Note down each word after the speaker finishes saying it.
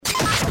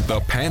the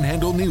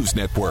Panhandle News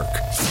Network.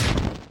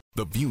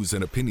 The views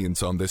and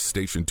opinions on this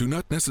station do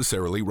not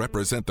necessarily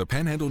represent the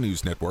Panhandle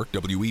News Network,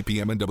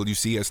 WEPM and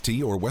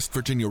WCST, or West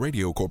Virginia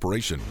Radio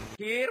Corporation.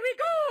 Here we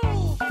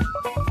go!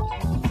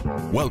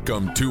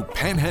 Welcome to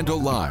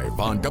Panhandle Live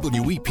on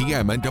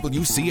WEPM and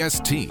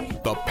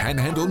WCST, the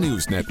Panhandle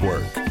News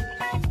Network.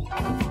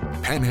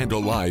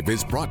 Panhandle Live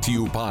is brought to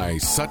you by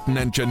Sutton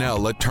and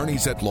Janelle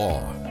Attorneys at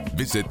Law.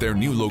 Visit their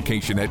new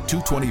location at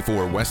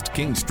 224 West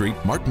King Street,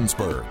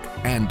 Martinsburg,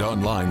 and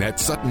online at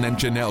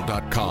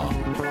suttonandjanelle.com.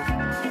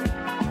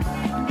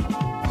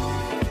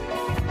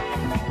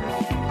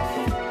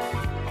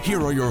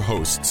 Here are your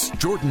hosts,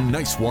 Jordan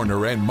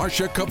Nicewarner and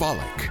Marsha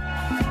Chwalik.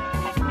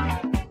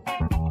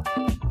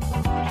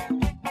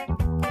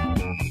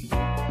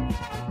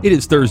 It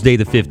is Thursday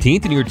the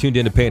 15th, and you're tuned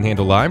in to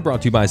Panhandle Live,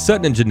 brought to you by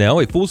Sutton and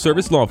Janelle, a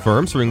full-service law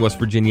firm serving West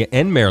Virginia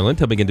and Maryland,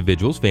 helping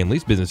individuals,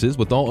 families, businesses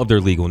with all of their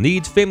legal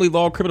needs, family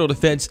law, criminal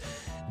defense,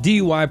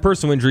 DUI,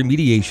 personal injury,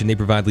 mediation. They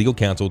provide legal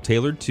counsel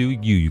tailored to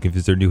you. You can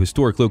visit their new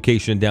historic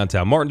location in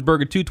downtown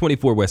Martinsburg at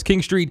 224 West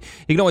King Street.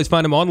 You can always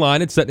find them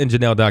online at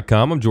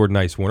suttonandjanelle.com. I'm Jordan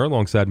Nicewarner.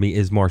 Alongside me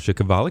is Marsha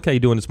Chwalik. How you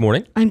doing this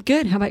morning? I'm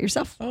good. How about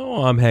yourself?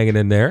 Oh, I'm hanging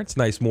in there. It's a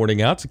nice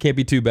morning out, so it can't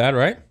be too bad,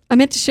 right? I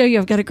meant to show you,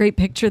 I've got a great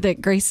picture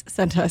that Grace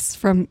sent us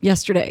from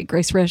yesterday.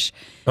 Grace Risch,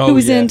 who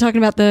was in talking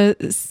about the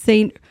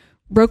St.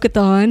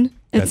 Broke-a-thon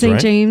at St.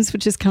 James,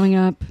 which is coming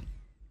up.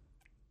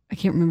 I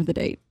can't remember the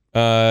date.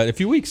 A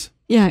few weeks.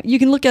 Yeah, you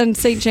can look on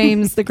St.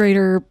 James, the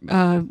greater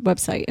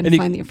website, and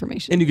find the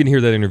information. And you can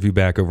hear that interview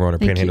back over on our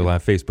Panhandle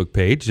Live Facebook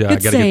page. I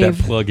got to get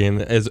that plug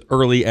in as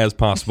early as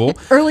possible.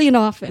 Early and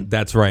often.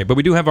 That's right. But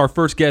we do have our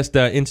first guest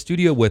in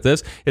studio with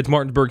us. It's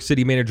Martinsburg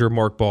City Manager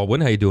Mark Baldwin.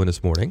 How you doing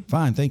this morning?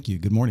 Fine, thank you.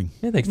 Good morning.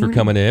 Yeah, thanks for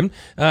coming in.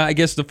 I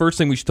guess the first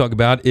thing we should talk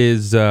about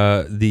is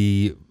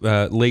the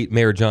late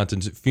Mayor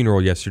Johnson's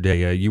funeral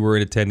yesterday. You were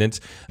in attendance.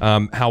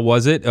 How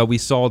was it? We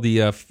saw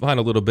the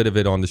final little bit of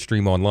it on the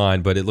stream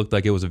online, but it looked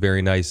like it was a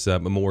very nice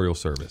memorial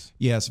service.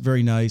 Yes,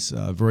 very nice,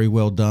 very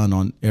well done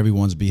on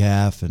everyone's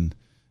behalf, and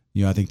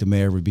I think the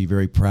mayor would be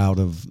very proud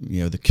of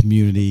the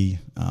community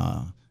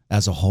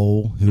as a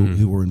whole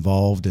who were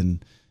involved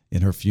in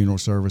her funeral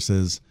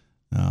services.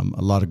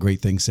 A lot of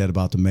great things said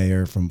about the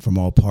mayor from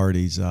all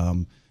parties,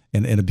 and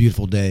a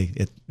beautiful day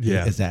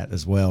is that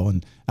as well.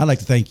 And I'd like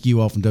to thank you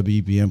all from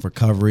WEPM for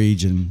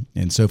coverage and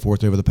so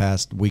forth over the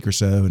past week or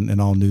so, and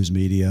all news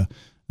media.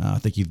 I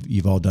think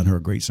you've all done her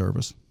a great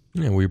service.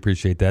 Yeah, we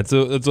appreciate that.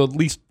 So it's at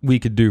least we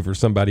could do for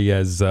somebody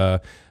as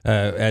that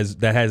has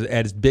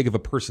as big of a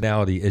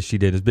personality as she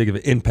did, as big of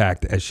an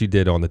impact as she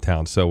did on the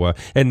town. So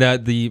and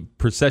the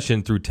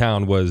procession through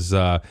town was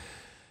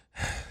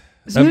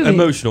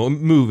emotional,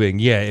 moving.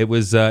 Yeah, it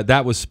was.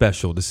 That was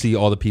special to see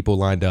all the people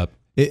lined up.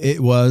 It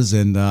was,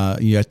 and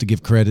you have to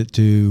give credit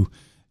to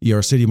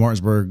our City of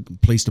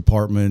Martinsburg Police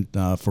Department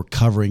for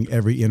covering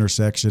every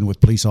intersection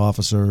with police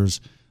officers.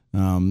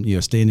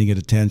 Standing at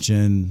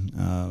attention,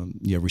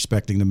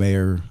 respecting the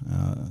mayor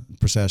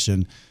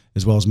procession,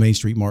 as well as Main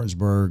Street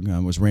Martinsburg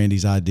was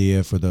Randy's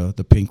idea for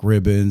the pink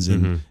ribbons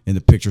and the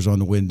pictures on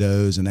the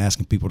windows and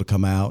asking people to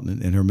come out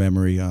in her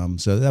memory.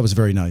 So that was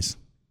very nice.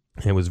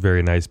 It was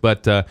very nice,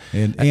 but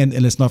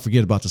and let's not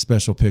forget about the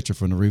special picture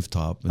from the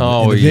rooftop.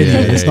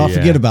 Let's not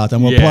forget about that.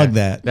 I'm gonna plug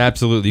that.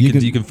 Absolutely,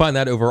 you can find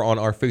that over on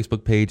our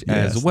Facebook page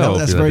as well.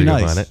 That's very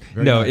nice.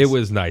 It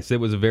was nice. It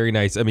was a very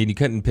nice. I mean, you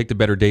couldn't pick a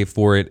better day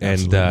for it, and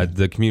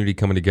the community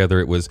coming together.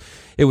 It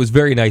was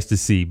very nice to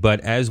see. But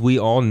as we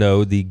all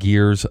know, the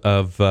gears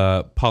of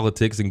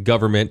politics and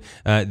government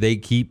they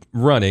keep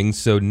running.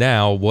 So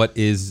now, what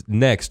is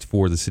next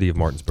for the city of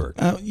Martinsburg?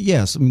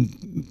 Yes,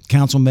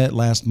 council met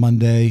last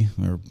Monday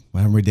or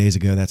how many days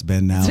ago that's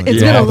been now.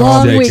 It's been a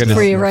long week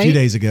for you, right? A few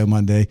days ago,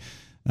 Monday,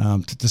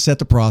 to set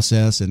the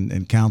process,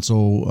 and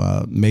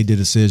council made the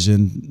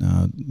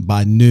decision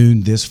by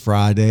noon this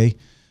Friday.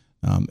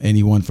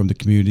 Anyone from the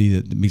community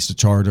that meets the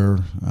charter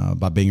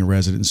by being a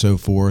resident and so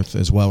forth,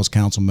 as well as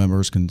council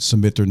members, can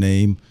submit their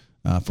name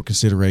for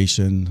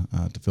consideration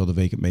to fill the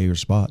vacant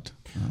mayor's spot.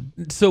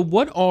 So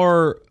what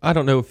are, I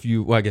don't know if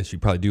I guess you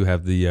probably do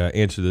have the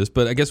answer to this,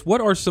 but I guess what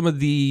are some of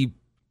the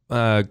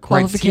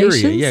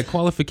criteria,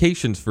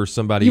 qualifications for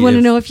somebody. You want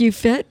to know if you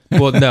fit?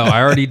 Well, no,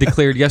 I already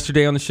declared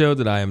yesterday on the show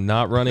that I am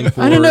not running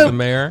for the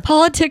mayor.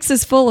 Politics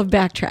is full of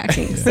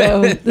backtracking,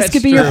 so this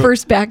could be your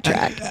first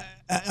backtrack.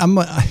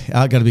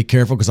 I got to be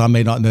careful because I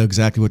may not know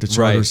exactly what the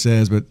charter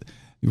says, but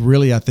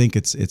really I think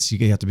it's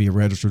you have to be a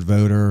registered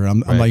voter. I'm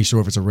not even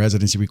sure if it's a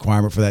residency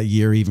requirement for that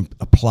year even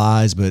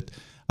applies, but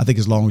I think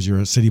as long as you're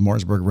a City of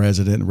Martinsburg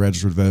resident and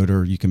registered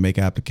voter, you can make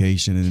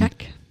application.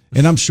 Check.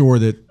 And I'm sure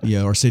that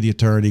our city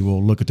attorney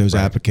will look at those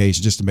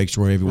applications just to make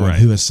sure everyone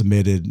who has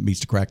submitted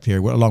meets the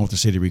criteria, along with the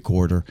city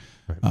recorder.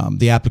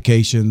 The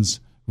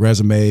applications,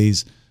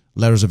 resumes,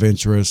 letters of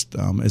interest.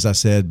 As I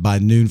said, by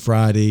noon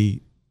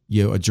Friday,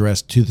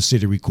 addressed to the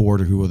city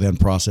recorder, who will then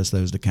process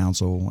those to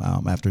council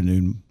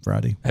afternoon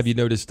Friday. Have you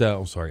noticed?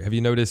 Have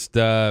you noticed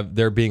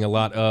there being a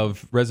lot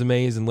of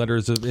resumes and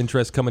letters of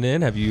interest coming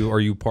in? Are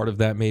you part of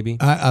that? Maybe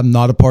I'm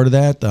not a part of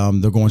that.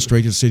 They're going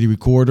straight to the city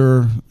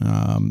recorder.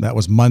 That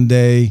was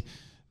Monday.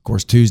 Of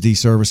course, Tuesday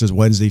services,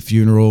 Wednesday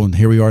funeral, and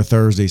here we are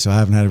Thursday. So I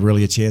haven't had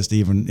really a chance to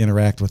even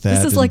interact with that.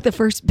 This is like the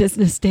first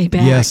business day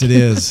back. Yes, it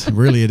is.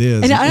 Really, it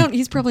is. And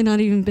he's probably not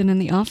even been in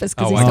the office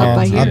because he stopped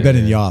by here. I've been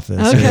in the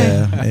office.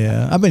 Okay.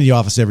 Yeah. I've been in the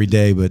office every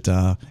day, but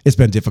it's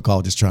been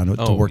difficult just trying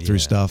to work through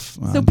stuff.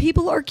 So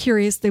people are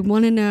curious. They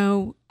want to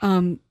know,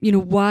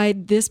 why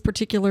this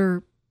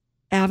particular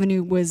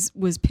avenue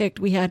was picked.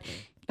 We had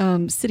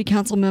city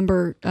council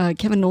member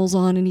Kevin Knowles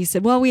on, and he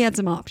said, well, we had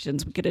some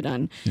options we could have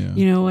done. Yeah.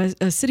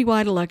 A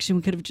citywide election,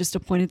 we could have just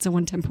appointed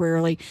someone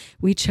temporarily.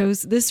 We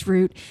chose this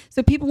route.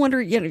 So people wonder,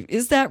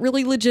 is that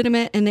really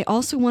legitimate? And they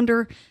also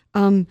wonder,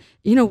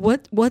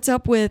 what's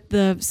up with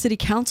the city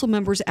council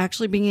members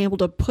actually being able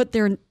to put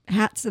their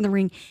hats in the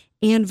ring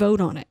and vote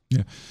on it?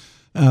 Yeah.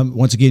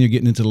 Once again, you're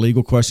getting into the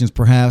legal questions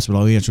perhaps, but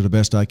I'll answer the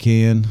best I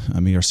can.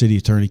 I mean, our city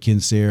attorney, Ken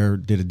Sayre,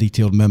 did a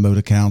detailed memo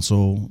to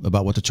council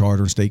about what the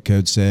charter and state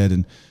code said.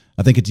 And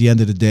I think at the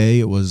end of the day,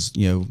 it was,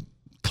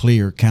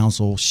 clear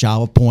council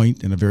shall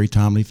appoint in a very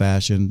timely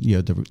fashion,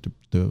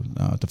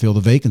 to fill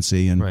the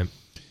vacancy. And, right.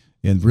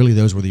 And really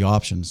those were the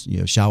options,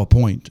 shall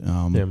appoint.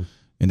 And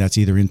that's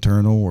either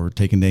internal or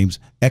taking names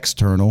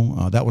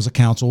external. That was a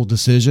council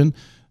decision.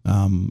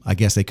 I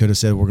guess they could have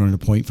said we're going to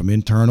appoint from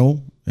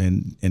internal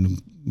and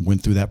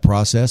went through that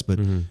process, but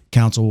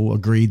council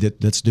agreed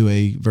that let's do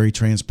a very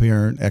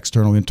transparent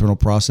external internal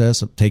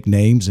process, take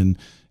names, and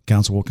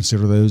council will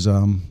consider those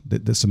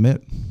that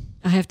submit.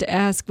 I have to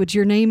ask, would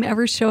your name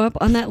ever show up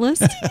on that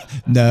list?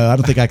 No, I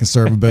don't think I can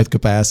serve in both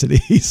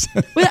capacities.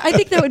 Well, I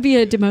think that would be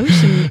a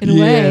demotion in a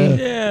way.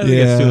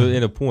 Yeah.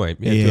 To a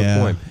point. To a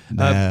point.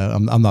 No,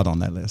 I'm not on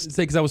that list.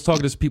 Because I was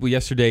talking to some people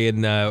yesterday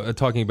and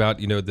talking about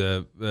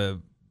the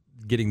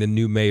getting the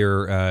new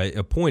mayor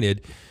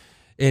appointed.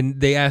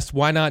 And they asked,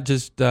 why not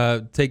just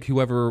take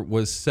whoever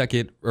was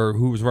second or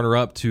who was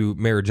runner-up to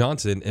Mayor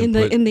Johnson and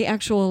in the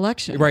actual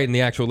election, right? In the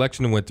actual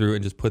election, and went through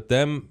and just put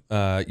them,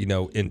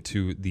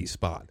 into the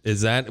spot.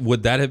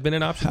 Would that have been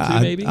an option too?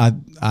 Maybe.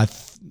 I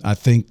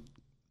think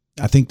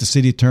the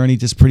city attorney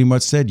just pretty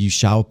much said you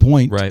shall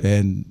appoint, right?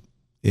 And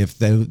if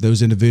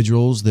those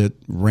individuals that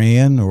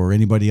ran or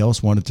anybody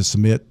else wanted to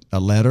submit a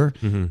letter,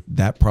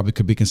 that probably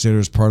could be considered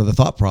as part of the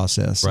thought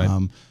process.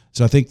 Right.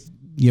 So I think.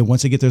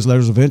 Once they get those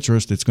letters of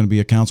interest, it's going to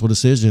be a council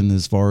decision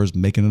as far as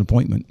making an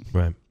appointment.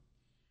 Right.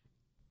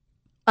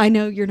 I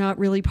know you're not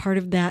really part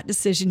of that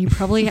decision. You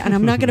probably, and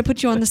I'm not going to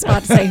put you on the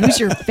spot to say who's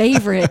your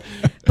favorite,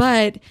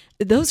 but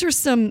those are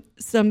some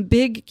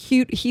big,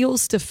 cute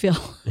heels to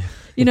fill.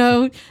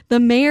 The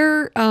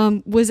mayor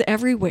was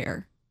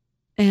everywhere,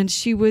 and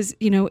she was,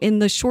 in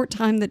the short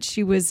time that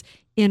she was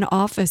in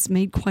office,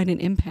 made quite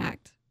an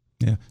impact.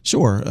 Yeah,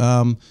 sure.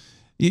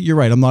 You're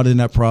right. I'm not in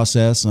that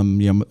process. I'm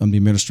the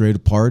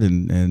administrative part,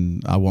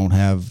 and I won't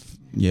have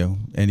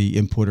any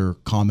input or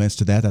comments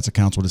to that. That's a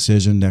council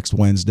decision next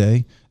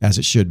Wednesday, as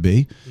it should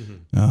be.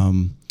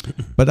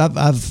 But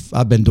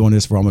I've been doing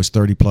this for almost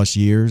 30 plus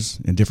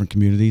years in different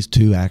communities,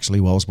 2 actually,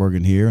 Wellsburg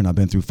and here, and I've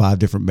been through 5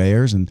 different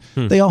mayors, and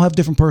they all have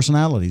different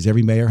personalities.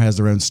 Every mayor has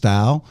their own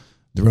style,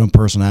 their own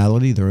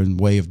personality, their own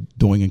way of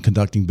doing and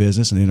conducting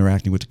business and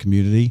interacting with the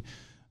community.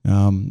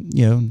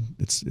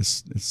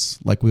 It's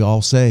like we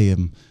all say.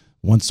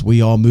 Once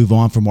we all move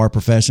on from our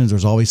professions,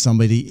 there's always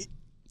somebody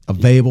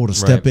available to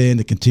step in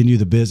to continue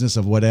the business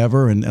of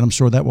whatever, and I'm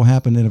sure that will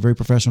happen in a very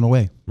professional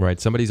way. Right.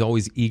 Somebody's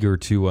always eager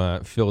to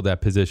fill that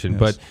position.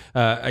 Yes. But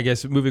I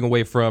guess moving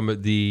away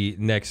from the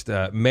next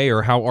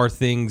mayor, how are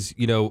things,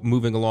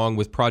 moving along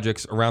with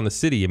projects around the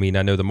city? I mean,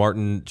 I know the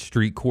Martin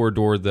Street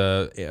corridor,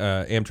 the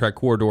Amtrak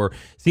corridor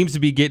seems to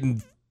be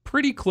getting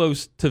pretty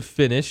close to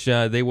finish.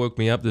 They woke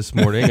me up this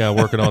morning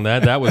working on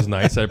that. That was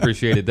nice. I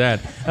appreciated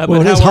that.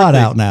 Well, it's hot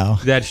out now.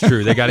 That's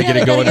true. They got to get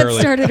it going early.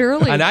 Started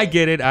early. And I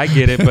get it.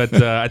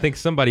 But I think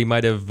somebody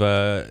might have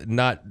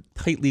not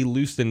tightly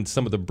loosened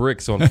some of the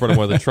bricks on front of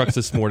one of the trucks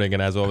this morning.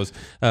 And as I was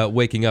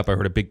waking up, I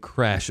heard a big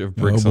crash of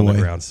bricks on the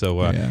ground.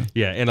 So and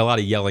a lot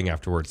of yelling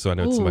afterwards. So I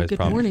know it's somebody's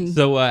problem. Morning.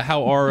 So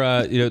how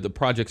are the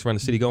projects around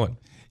the city going?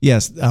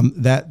 Yes,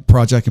 that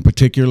project in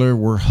particular,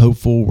 we're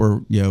hopeful we're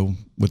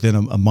within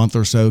a month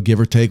or so, give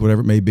or take,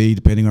 whatever it may be,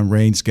 depending on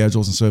rain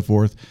schedules and so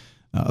forth,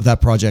 of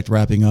that project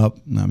wrapping up.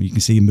 You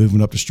can see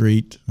moving up the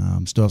street.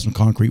 Still have some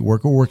concrete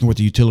work. We're working with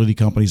the utility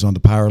companies on the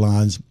power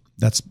lines.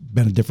 That's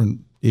been a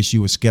different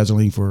issue with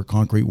scheduling for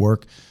concrete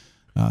work.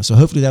 So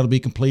hopefully that'll be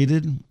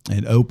completed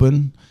and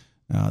open.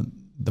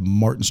 The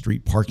Martin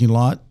Street parking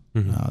lot,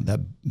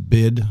 that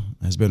bid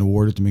has been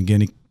awarded to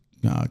McGinney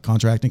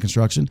Contracting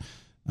Construction.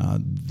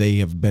 They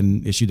have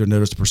been issued their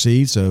notice to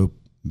proceed, so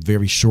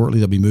very shortly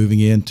they'll be moving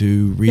in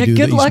to redo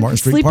the East Martin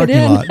Street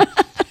parking lot.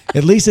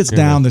 At least it's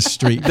down the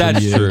street.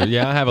 That's true.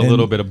 Yeah, I have a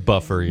little bit of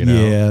buffer,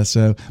 Yeah,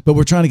 but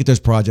we're trying to get those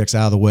projects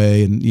out of the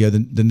way, and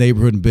the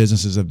neighborhood and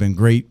businesses have been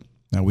great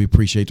We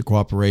appreciate the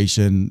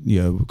cooperation,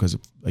 because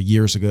a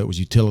years ago it was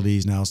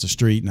utilities, now it's the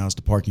street, now it's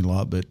the parking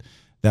lot, but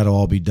that'll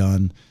all be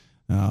done.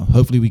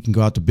 Hopefully we can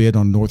go out to bid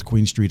on North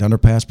Queen Street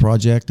underpass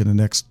project in the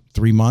next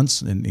 3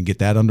 months and get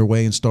that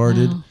underway and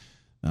started.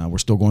 Wow. We're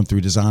still going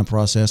through design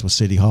process with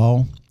City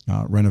Hall,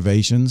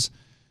 renovations.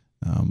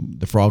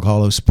 The Frog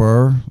Hollow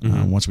Spur,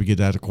 once we get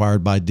that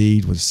acquired by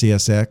deed with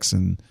CSX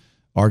and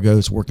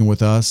Argos working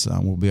with us,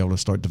 we'll be able to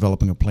start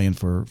developing a plan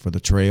for the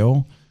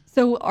trail.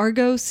 So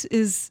Argos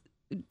is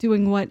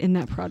doing what in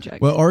that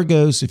project? Well,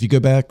 Argos, if you go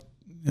back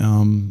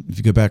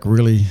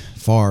really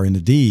far in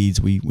the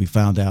deeds, we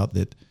found out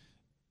that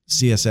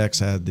CSX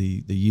had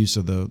the use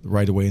of the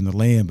right of way in the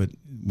land, but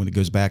when it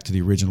goes back to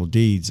the original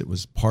deeds, it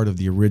was part of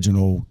the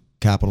original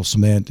Capital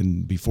Cement,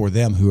 and before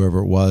them, whoever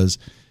it was,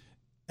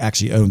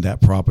 actually owned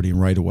that property and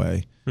right of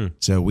way.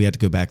 So we had to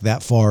go back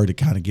that far to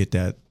kind of get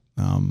that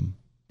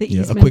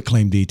a quick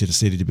claim deed to the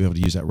city to be able to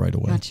use that right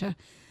of way. Gotcha.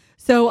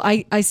 So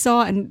I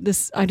saw, and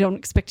this, I don't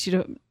expect you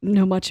to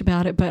know much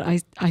about it, but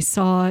I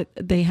saw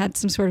they had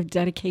some sort of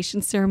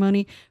dedication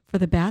ceremony for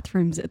the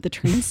bathrooms at the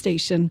train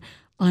station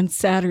on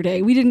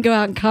Saturday. We didn't go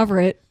out and cover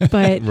it,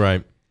 but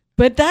right.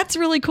 But that's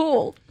really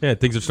cool. Yeah,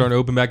 things are starting to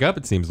open back up,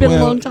 it seems Been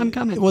like. a long time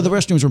coming. Well, the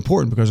restrooms are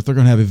important because if they're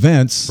going to have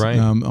events, right.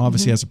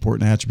 Obviously that's an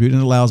important attribute,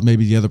 and it allows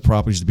maybe the other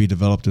properties to be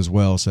developed as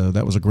well. So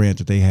that was a grant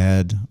that they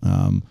had.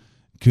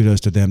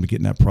 Kudos to them to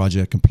getting that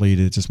project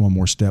completed. It's just one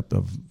more step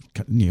of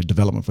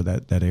development for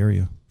that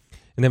area.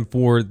 And then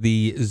for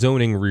the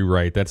zoning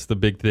rewrite, that's the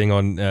big thing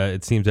on,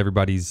 it seems,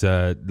 everybody's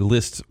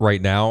list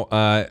right now.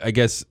 I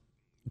guess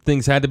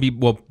things had to be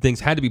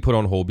put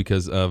on hold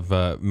because of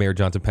Mayor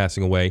Johnson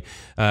passing away.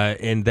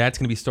 And that's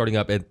going to be starting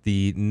up at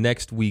the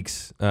next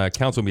week's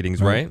council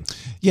meetings, right?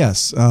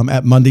 Yes.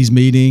 At Monday's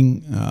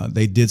meeting,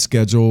 they did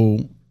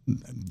schedule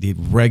the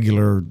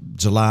regular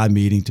July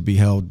meeting to be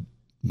held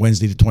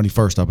Wednesday the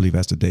 21st, I believe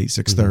that's the date,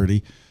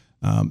 6:30.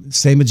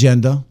 Same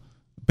agenda.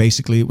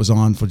 Basically, it was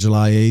on for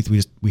July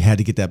 8th. We had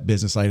to get that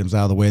business items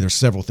out of the way. There's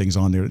several things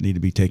on there that need to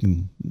be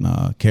taken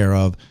care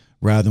of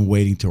rather than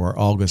waiting to our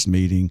August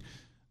meeting,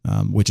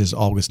 which is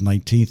August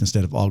 19th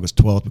instead of August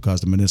 12th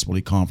because the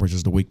municipality conference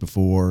is the week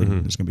before.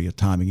 There's going to be a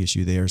timing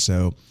issue there.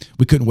 So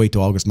we couldn't wait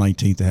till August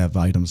 19th to have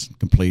items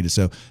completed.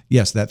 So,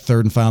 yes, that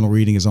third and final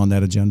reading is on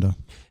that agenda.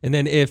 And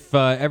then if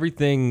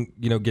everything,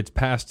 gets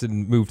passed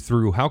and moved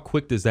through, how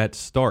quick does that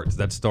start? Does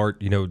that start,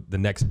 the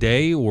next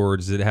day, or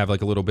does it have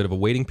like a little bit of a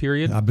waiting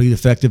period? I believe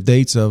effective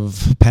dates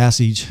of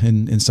passage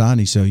and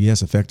signing. So,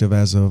 yes, effective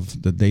as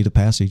of the date of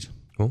passage.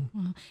 Cool.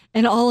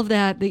 And all of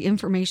that, the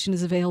information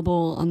is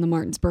available on the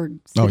Martinsburg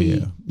City. Oh,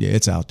 yeah. Yeah,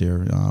 it's out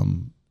there.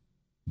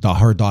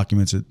 Her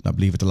documents, I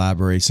believe, at the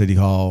library, City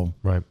Hall,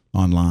 right,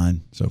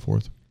 online, so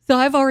forth. So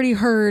I've already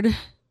heard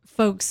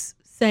folks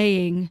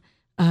saying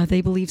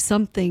they believe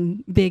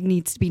something big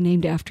needs to be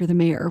named after the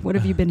mayor. What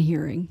have you been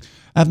hearing?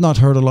 I've not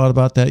heard a lot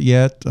about that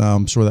yet.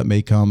 I'm sure that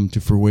may come to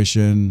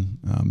fruition,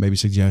 maybe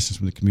suggestions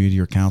from the community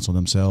or council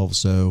themselves.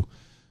 So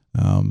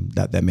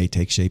that may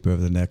take shape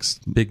over the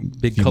next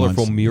big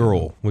colorful months.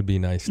 Mural would be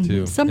nice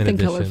too. Something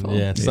colorful.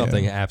 Yeah,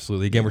 something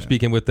absolutely. Again, we're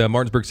speaking with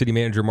Martinsburg City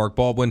Manager Mark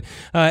Baldwin.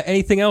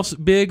 Anything else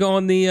big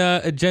on the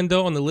agenda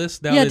on the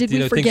list? Now that, did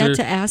we forget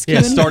to ask you?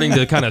 Yeah, starting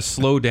to kind of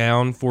slow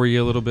down for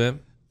you a little bit.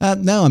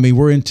 No, I mean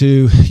we're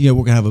into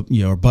we're gonna have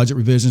our budget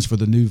revisions for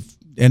the new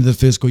end of the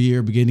fiscal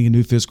year, beginning of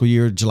new fiscal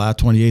year, July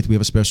 28th. We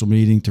have a special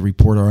meeting to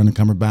report our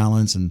unencumbered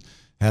balance and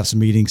have some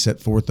meetings set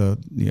forth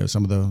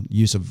some of the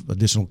use of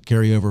additional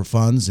carryover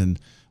funds, and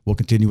we'll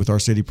continue with our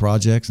city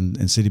projects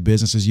and city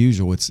business as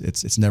usual.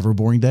 It's never a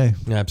boring day.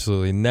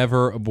 Absolutely,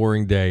 never a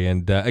boring day.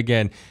 And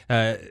again,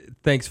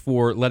 thanks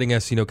for letting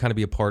us kind of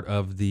be a part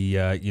of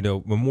the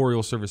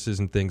memorial services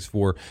and things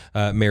for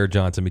Mayor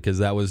Johnson, because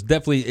that was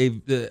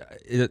definitely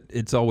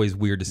it's always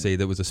weird to say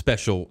that was a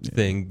special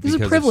thing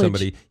because of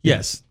somebody.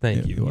 Yes,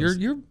 thank you.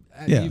 You're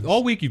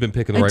all week you've been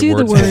picking the right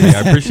words.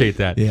 I appreciate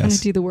that.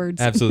 Yes. I do the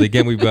words. Absolutely.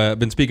 Again, we've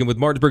been speaking with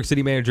Martinsburg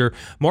City Manager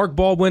Mark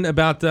Baldwin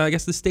about, the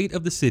state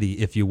of the city,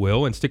 if you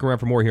will. And stick around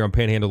for more here on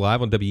Panhandle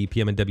Live on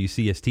WEPM and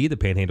WCST, the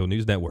Panhandle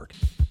News Network.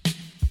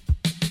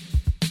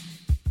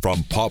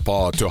 From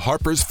Pawpaw to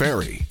Harper's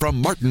Ferry,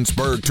 from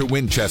Martinsburg to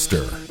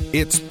Winchester,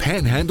 it's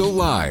Panhandle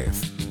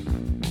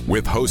Live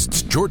with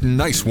hosts Jordan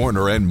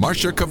Nicewarner and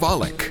Marsha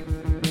Chwalik.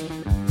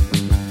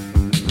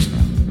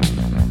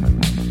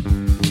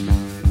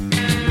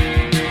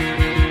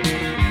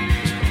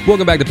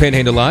 Welcome back to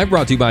Panhandle Live,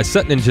 brought to you by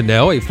Sutton &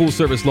 Janelle, a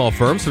full-service law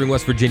firm serving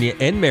West Virginia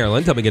and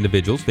Maryland, helping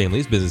individuals,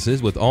 families,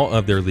 businesses with all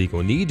of their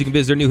legal needs. You can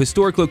visit their new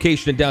historic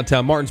location in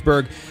downtown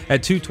Martinsburg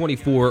at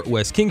 224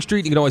 West King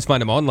Street. You can always find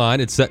them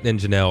online at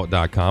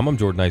suttonandjanelle.com. I'm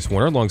Jordan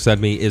Nicewarner. Alongside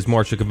me is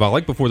Marsha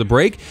Chwalik. Before the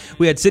break,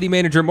 we had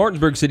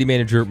Martinsburg City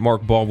Manager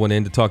Mark Baldwin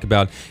in to talk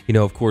about,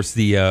 of course,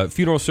 the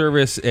funeral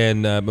service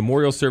and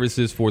memorial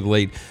services for the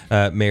late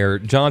Mayor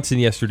Johnson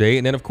yesterday.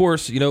 And then, of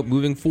course,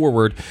 moving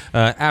forward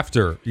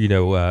after,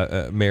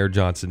 Mayor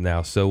Johnson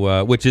now.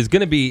 So, which is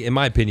going to be, in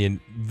my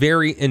opinion,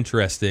 very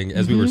interesting,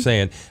 as we were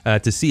saying,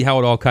 to see how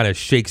it all kind of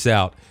shakes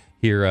out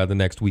here the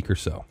next week or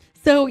so.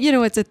 So,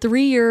 it's a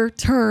 3-year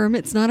term.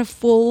 It's not a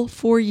full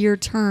 4-year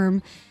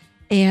term.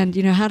 And,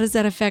 how does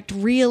that affect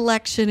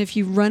re-election if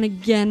you run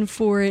again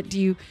for it? Do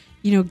you,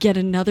 get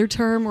another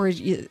term, or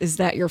is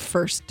that your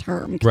first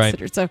term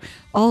considered? Right. So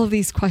all of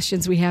these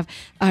questions we have.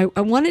 I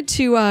wanted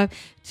to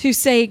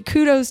say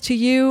kudos to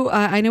you.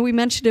 I know we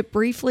mentioned it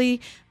briefly.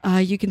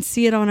 You can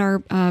see it on our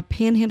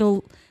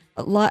Panhandle,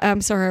 our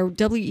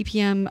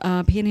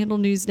WEPM Panhandle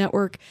News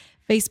Network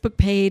Facebook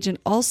page, and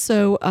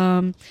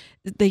also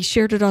they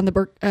shared it on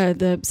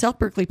the South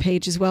Berkeley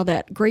page as well.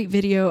 That great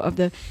video of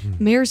the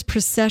mayor's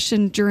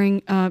procession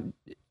during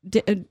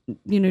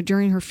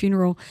during her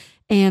funeral,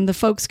 and the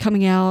folks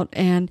coming out.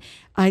 And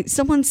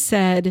someone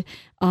said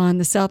on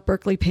the South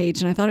Berkeley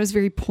page, and I thought it was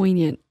very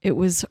poignant, it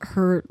was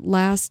her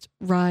last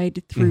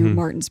ride through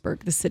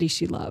Martinsburg, the city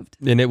she loved.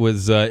 And it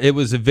was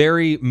a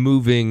very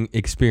moving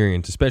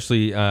experience,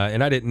 especially,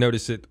 and I didn't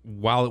notice it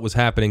while it was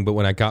happening, but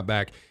when I got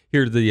back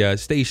here to the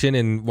station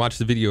and watched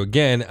the video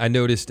again, I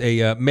noticed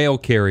a mail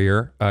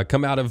carrier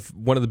come out of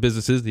one of the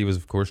businesses he was,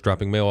 of course,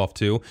 dropping mail off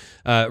to,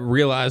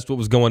 realized what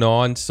was going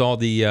on, saw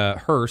the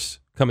hearse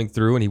coming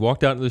through, and he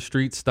walked out into the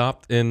street,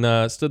 stopped,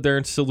 and stood there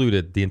and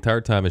saluted the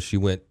entire time as she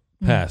went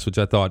past, which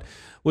I thought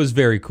was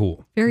very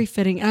cool. Very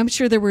fitting. I'm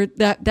sure there were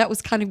that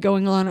was kind of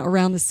going on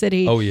around the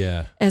city. Oh,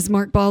 yeah. As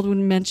Mark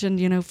Baldwin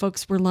mentioned,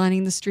 folks were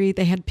lining the street.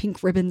 They had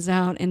pink ribbons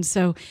out. And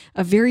so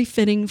very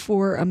fitting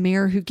for a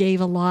mayor who gave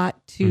a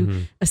lot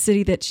to a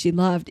city that she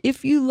loved.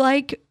 If you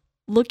like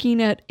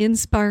looking at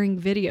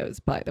inspiring videos,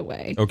 by the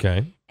way.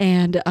 Okay.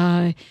 And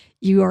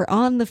you are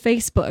on the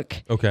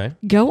Facebook. Okay.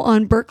 Go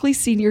on Berkeley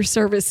Senior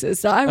Services.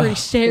 So I already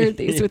shared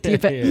these with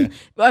you.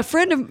 But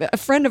a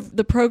friend of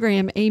the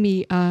program,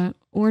 Amy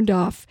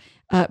Orndorff,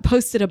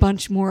 posted a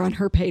bunch more on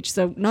her page.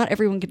 So not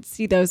everyone can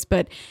see those.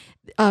 But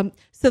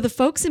so the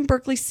folks in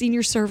Berkeley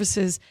Senior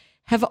Services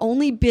have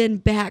only been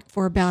back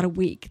for about a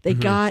week. They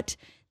got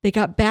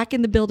back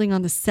in the building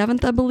on the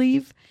 7th, I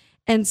believe.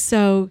 And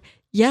so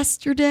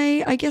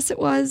yesterday, I guess it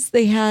was,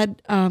 they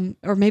had,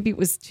 or maybe it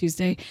was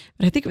Tuesday,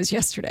 but I think it was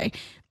yesterday.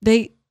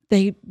 They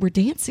were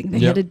dancing. They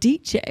had a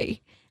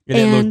DJ.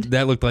 And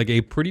that looked like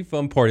a pretty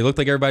fun party. It looked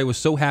like everybody was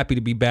so happy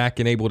to be back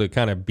and able to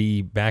kind of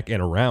be back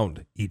and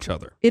around each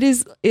other.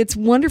 It's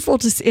wonderful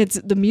to see.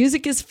 The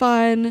music is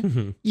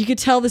fun. You could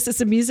tell this is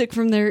some music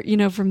from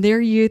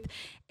their youth,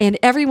 and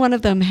every one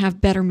of them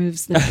have better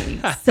moves than me.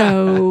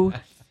 So,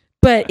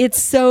 but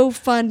it's so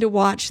fun to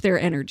watch their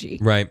energy.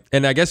 Right.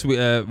 And I guess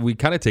we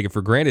kind of take it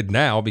for granted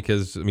now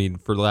because,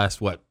 for the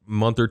last,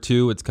 month or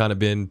two, it's kind of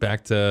been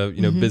back to,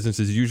 business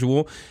as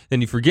usual.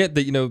 And you forget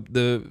that,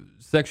 the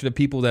section of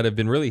people that have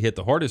been really hit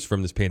the hardest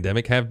from this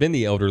pandemic have been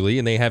the elderly,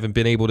 and they haven't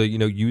been able to,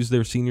 use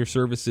their senior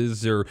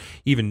services or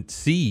even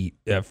see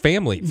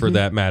family for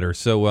that matter.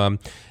 So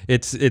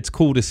it's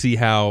cool to see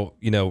how,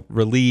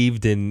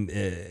 relieved and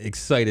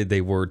excited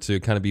they were to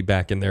kind of be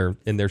back in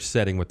their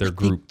setting with their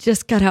group. They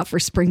just got out for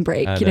spring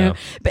break, know.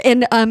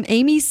 And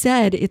Amy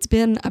said it's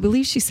been, I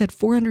believe she said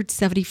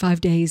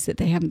 475 days that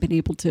they haven't been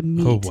able to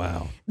meet. Oh,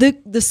 wow.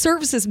 The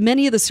services,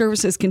 many of the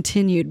services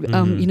continued.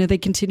 They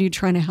continued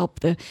trying to help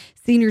the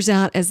seniors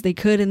out as they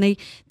could, and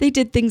they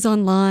did things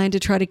online to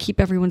try to keep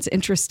everyone's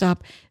interest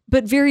up,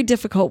 but very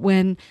difficult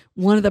when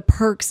one of the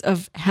perks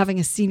of having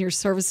a senior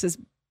services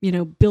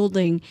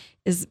building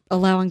is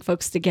allowing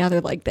folks to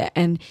gather like that.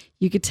 And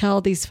you could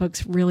tell these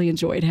folks really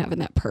enjoyed having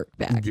that perk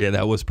back. Yeah,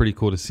 that was pretty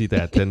cool to see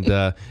that. And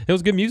it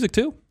was good music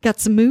too. Got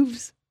some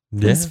moves.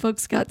 Those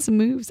folks got some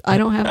moves. I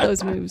don't have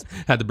those moves.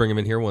 Had to bring him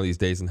in here one of these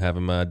days and have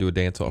him do a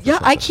dance off. Yeah,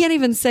 I can't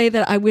even say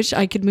that I wish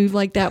I could move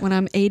like that when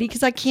I'm 80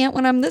 because I can't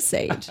when I'm this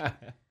age.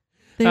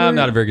 I'm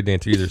not a very good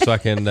dancer either, so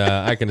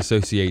I can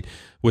associate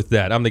with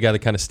that. I'm the guy that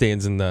kind of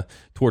stands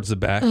towards the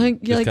back,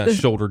 just kind of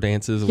shoulder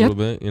dances a little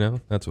bit.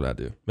 That's what I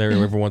do. Maybe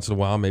every once in a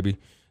while, maybe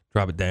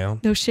drop it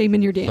down. No shame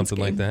in your dance.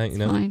 Something game. Like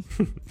that,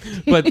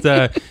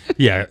 Fine.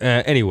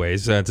 But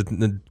anyways,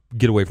 to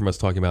get away from us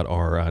talking about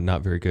our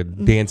not very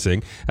good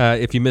dancing.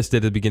 If you missed it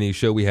at the beginning of the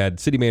show, we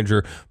had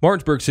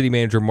Martinsburg City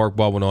Manager Mark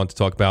Baldwin on to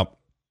talk about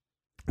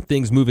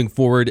things moving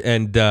forward,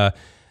 and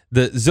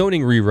the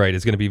zoning rewrite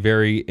is going to be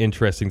very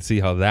interesting to see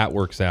how that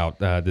works out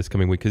this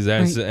coming week. Because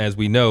as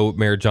we know,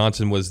 Mayor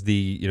Johnson was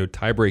the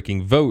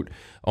tie-breaking vote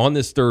on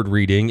this third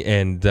reading,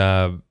 and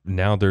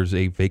now there's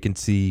a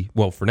vacancy.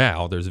 Well, for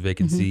now, there's a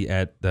vacancy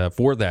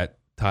for that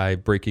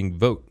tie-breaking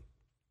vote.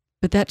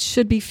 But that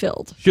should be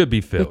filled.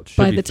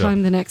 By the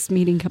time the next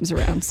meeting comes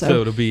around.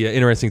 So it'll be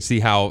interesting to see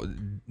how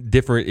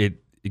different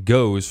it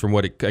goes from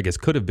what it, I guess,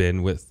 could have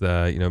been with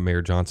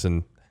Mayor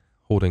Johnson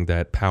holding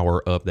that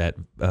power of that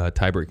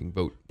tie-breaking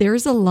vote.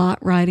 There's a lot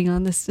riding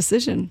on this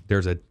decision.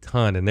 There's a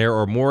ton, and there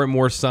are more and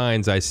more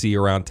signs I see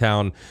around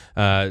town,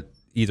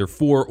 either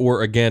for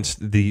or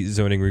against the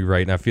zoning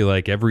rewrite. And I feel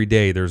like every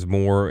day there's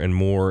more and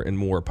more and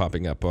more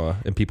popping up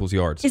in people's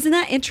yards. Isn't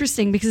that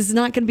interesting? Because it's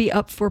not going to be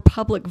up for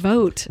public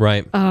vote.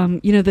 Right.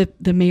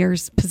 The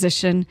mayor's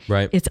position.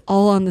 Right. It's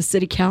all on the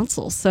city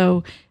council.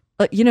 So,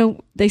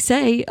 they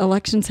say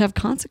elections have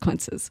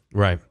consequences.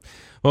 Right.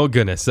 Well,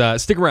 goodness.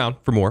 Stick around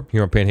for more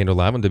here on Panhandle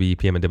Live on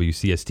WEPM and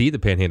WCST, the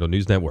Panhandle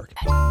News Network.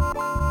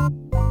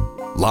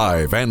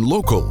 Live and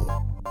local,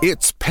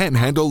 it's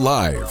Panhandle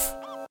Live.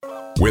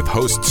 With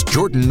hosts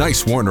Jordan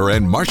Nicewarner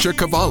and Marsha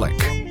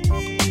Chwalik.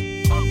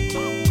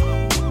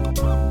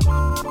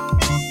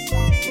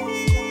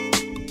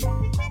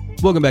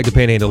 Welcome back to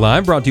Panhandle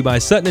Live, brought to you by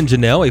Sutton &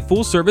 Janelle, a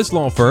full-service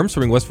law firm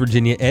serving West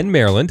Virginia and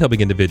Maryland, helping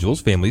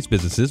individuals, families,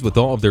 businesses with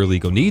all of their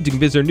legal needs. You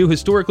can visit our new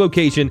historic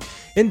location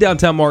in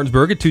downtown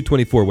Martinsburg at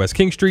 224 West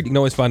King Street. You can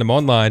always find them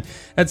online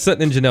at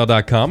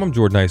suttonandjanelle.com. I'm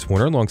Jordan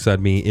Nicewarner. Alongside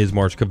me is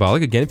Marsha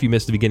Chwalik. Again, if you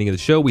missed the beginning of the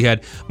show, we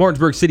had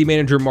Martinsburg City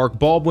Manager Mark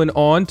Baldwin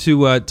on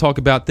to talk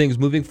about things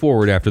moving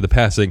forward after the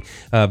passing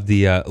of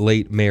the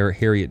late Mayor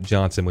Harrit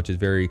Johnson, which is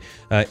very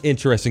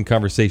interesting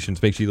conversations.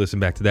 Make sure you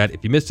listen back to that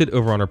if you missed it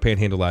over on our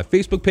Panhandle Live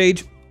Facebook page.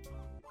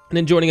 And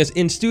then joining us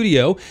in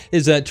studio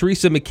is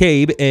Teresa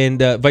McCabe,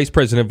 and Vice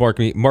President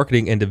of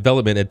Marketing and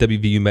Development at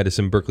WVU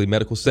Medicine Berkeley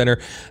Medical Center,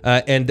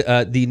 and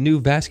the new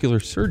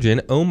vascular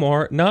surgeon,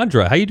 Omar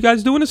Nadra. How you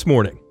guys doing this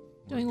morning?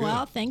 Doing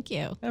well, thank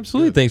you.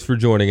 Absolutely. Thanks for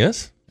joining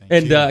us.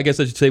 And I guess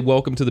I should say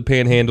welcome to the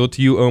Panhandle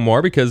to you,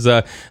 Omar, because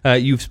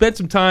you've spent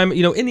some time,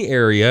 in the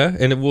area,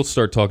 and we'll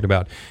start talking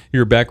about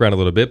your background a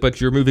little bit. But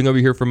you're moving over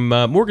here from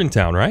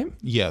Morgantown, right?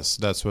 Yes,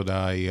 that's what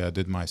I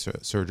did my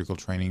surgical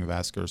training,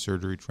 vascular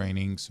surgery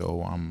training.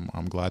 So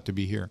I'm glad to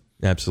be here.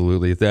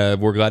 Absolutely.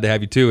 We're glad to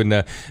have you too.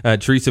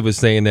 And Teresa was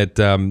saying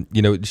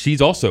that,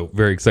 she's also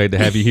very excited to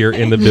have you here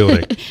in the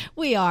building.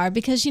 We are,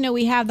 because,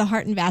 we have the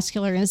Heart and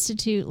Vascular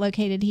Institute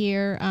located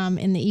here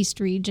in the East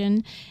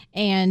region.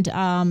 And,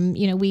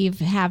 we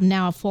have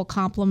now a full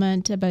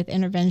complement of both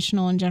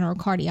interventional and general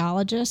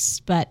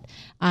cardiologists. But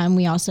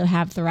we also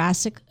have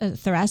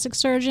thoracic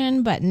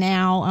surgeon. But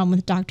now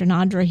with Dr.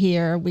 Nadra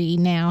here, we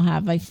now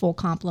have a full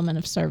complement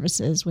of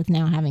services with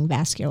now having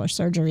vascular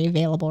surgery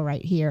available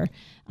right here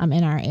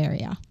in our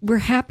area. We're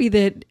happy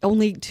that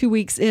only 2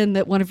 weeks in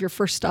that one of your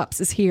first stops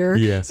is here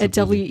at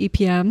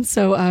WEPM.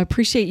 So I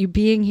appreciate you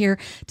being here.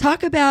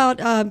 Talk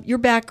about your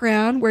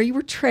background, where you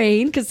were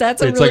trained, because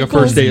that's it's like a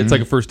first day. It's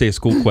like a first day of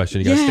school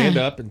question. You got to stand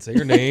up and say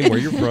your name, where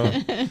you're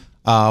from.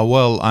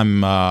 Well,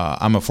 I'm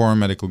a foreign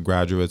medical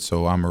graduate,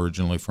 so I'm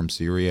originally from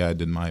Syria. I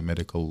did my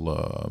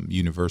medical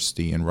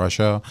university in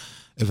Russia.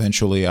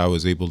 Eventually, I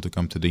was able to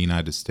come to the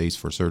United States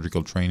for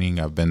surgical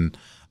training. I've been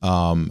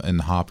in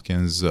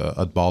Hopkins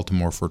at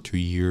Baltimore for 2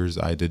 years.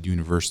 I did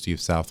University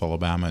of South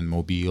Alabama in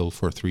Mobile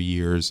for 3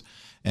 years.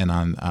 And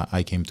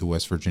I came to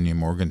West Virginia,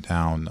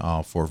 Morgantown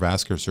for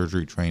vascular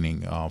surgery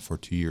training for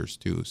 2 years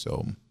too.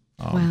 So.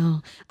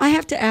 Wow. I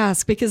have to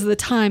ask because of the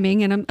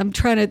timing, and I'm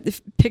trying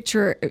to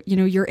picture,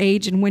 your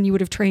age and when you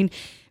would have trained.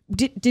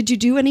 Did you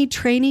do any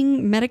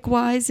training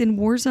medic-wise in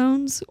war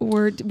zones,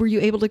 or were you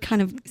able to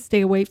kind of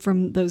stay away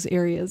from those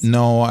areas?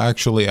 No,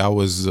 actually, I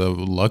was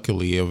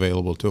luckily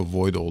available to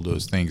avoid all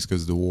those things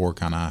because the war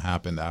kind of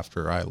happened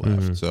after I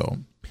left.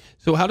 Mm-hmm.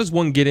 So how does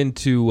one get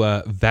into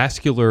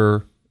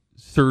vascular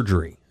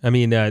surgery? I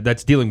mean,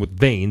 that's dealing with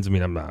veins. I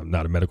mean, I'm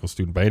not a medical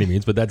student by any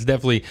means, but that's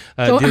definitely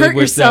dealing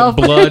with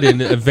blood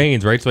and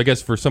veins, right? So I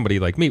guess for somebody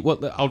like me,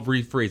 I'll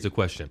rephrase the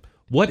question.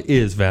 What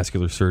is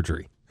vascular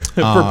surgery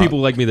for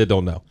people like me that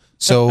don't know?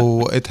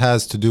 So it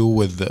has to do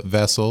with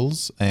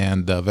vessels,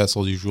 and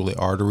vessels usually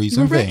arteries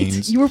and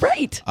veins. You were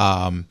right.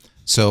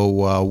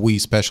 So we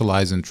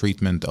specialize in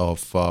treatment of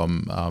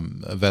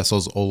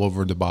vessels all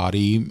over the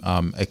body,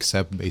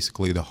 except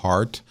basically the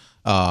heart.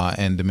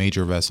 And the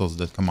major vessels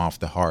that come off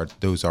the heart,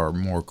 those are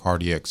more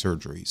cardiac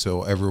surgery.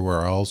 So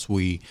everywhere else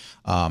we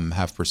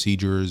have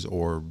procedures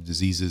or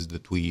diseases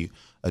that we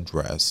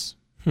address.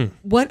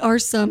 What are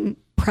some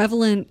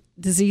prevalent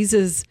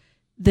diseases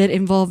that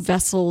involve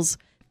vessels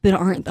that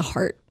aren't the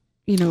heart,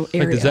 area?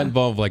 Like, does that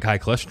involve like high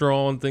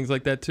cholesterol and things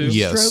like that too?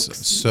 Yes.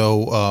 Strokes?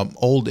 So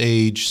old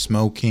age,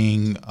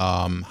 smoking,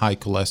 high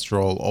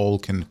cholesterol, all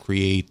can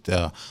create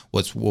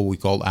what we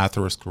call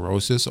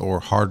atherosclerosis,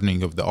 or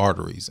hardening of the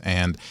arteries.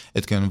 And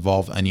it can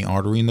involve any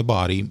artery in the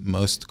body.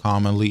 Most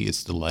commonly,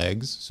 it's the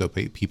legs. So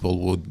people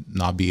would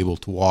not be able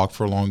to walk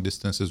for long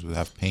distances, would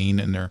have pain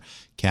in their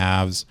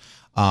calves.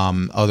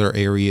 Other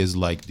areas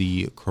like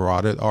the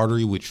carotid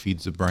artery, which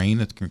feeds the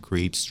brain, it can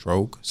create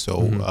stroke.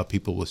 So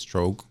people with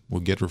stroke will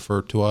get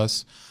referred to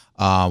us.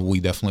 We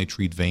definitely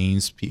treat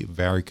veins,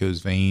 varicose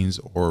veins,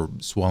 or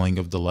swelling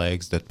of the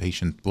legs that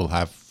patient will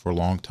have for a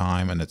long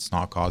time, and it's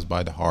not caused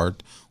by the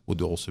heart,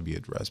 would also be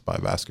addressed by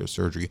vascular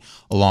surgery,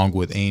 along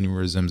with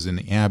aneurysms in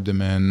the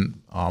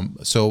abdomen.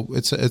 So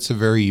it's a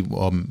very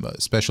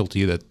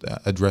specialty that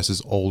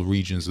addresses all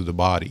regions of the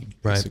body,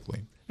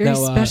 basically. Right. Very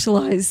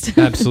specialized.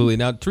 Absolutely.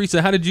 Now,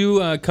 Teresa, how did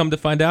you come to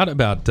find out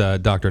about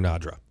Dr.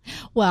 Nadra?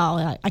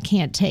 Well, I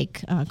can't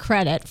take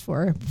credit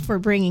for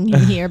bringing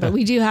him here, but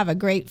we do have a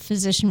great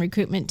physician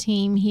recruitment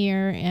team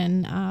here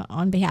and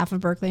on behalf of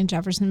Berkeley and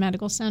Jefferson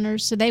Medical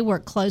Centers. So they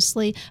work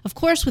closely, of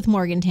course, with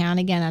Morgantown.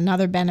 Again,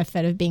 another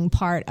benefit of being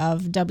part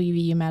of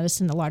WVU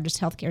Medicine, the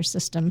largest healthcare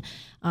system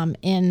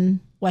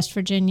in West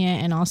Virginia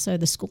and also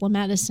the School of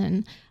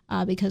Medicine,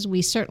 because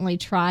we certainly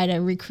try to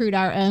recruit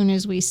our own,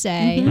 as we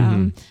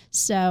say.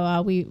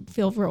 So we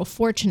feel real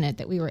fortunate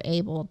that we were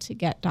able to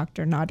get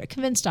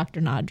convince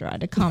Dr. Nadra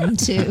to come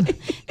to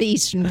the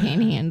Eastern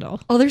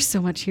Panhandle. Oh, there's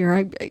so much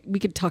here. We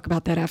could talk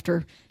about that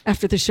after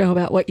the show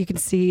about what you can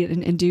see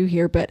and do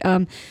here. But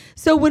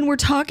so when we're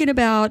talking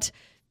about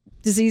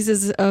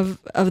diseases of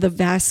the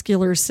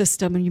vascular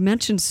system, and you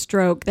mentioned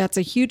stroke, that's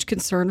a huge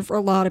concern for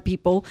a lot of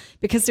people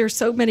because there's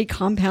so many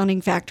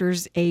compounding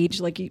factors, age,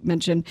 like you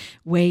mentioned,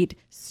 weight,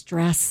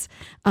 stress.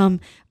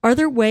 Are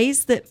there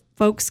ways that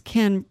folks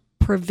can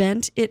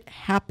prevent it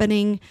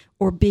happening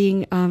or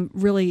being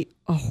really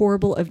a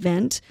horrible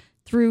event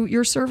through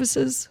your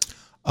services?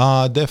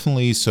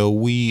 Definitely. So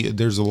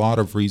there's a lot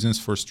of reasons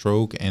for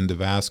stroke, and the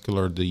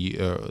vascular,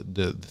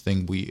 the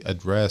thing we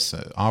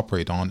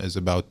operate on is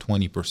about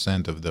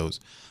 20% of those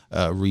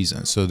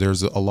reasons. So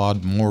there's a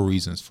lot more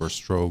reasons for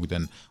stroke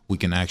than we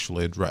can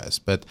actually address.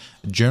 But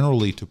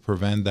generally, to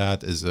prevent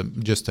that is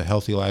just a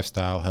healthy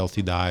lifestyle,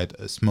 healthy diet.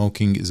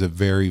 Smoking is a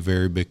very,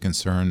 very big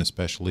concern,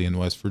 especially in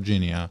West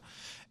Virginia.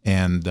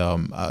 And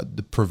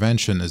the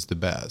prevention is the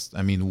best.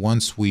 I mean,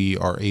 once we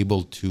are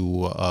able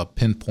to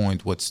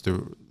pinpoint what's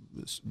the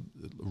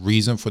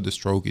reason for the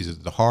stroke, is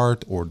it the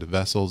heart or the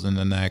vessels in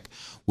the neck,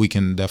 we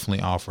can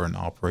definitely offer an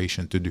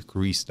operation to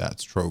decrease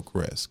that stroke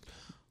risk.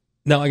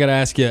 Now I got to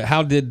ask you,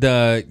 how did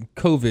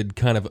COVID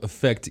kind of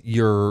affect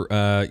your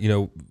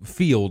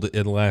field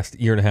in the last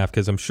year and a half?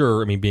 Because I'm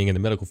sure, being in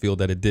the medical field,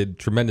 that it did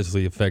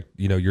tremendously affect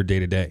your day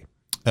to day.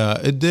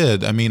 It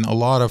did. I mean, a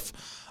lot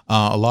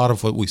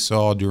of what we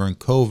saw during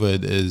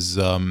COVID is,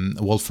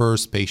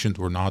 first, patients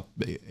were not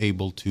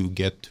able to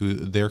get to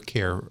their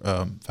care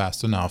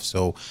fast enough.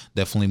 So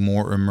definitely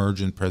more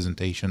emergent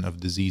presentation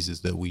of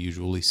diseases that we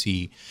usually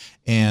see.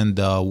 And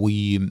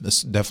we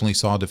definitely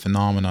saw the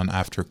phenomenon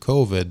after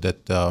COVID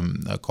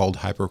that called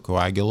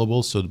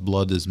hypercoagulable. So the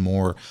blood is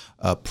more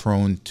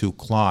prone to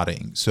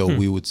clotting. So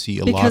we would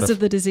see because of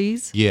the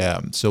disease?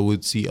 Yeah. So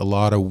we'd see a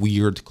lot of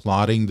weird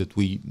clotting that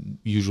we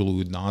usually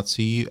would not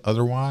see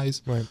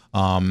otherwise. Right.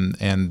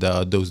 And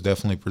those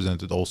definitely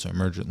presented also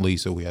emergently.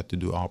 So we had to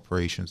do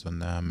operations on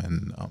them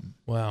and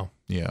wow.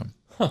 Yeah,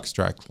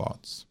 extract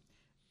clots.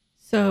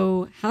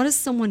 So how does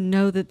someone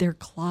know that they're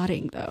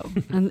clotting, though?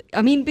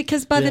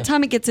 Because by the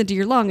time it gets into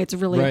your lung, it's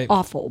really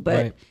awful.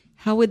 But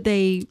how would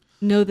they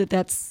know that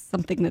that's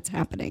something that's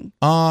happening?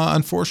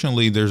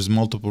 Unfortunately, there's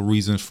multiple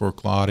reasons for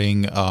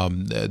clotting.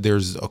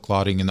 There's a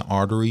clotting in the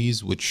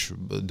arteries, which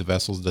the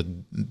vessels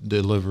that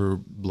deliver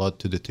blood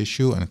to the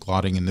tissue, and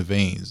clotting in the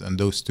veins. And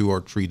those two are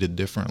treated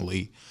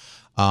differently.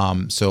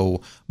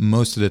 So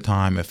most of the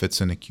time, if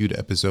it's an acute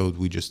episode,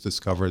 we just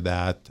discover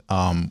that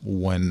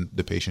when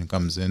the patient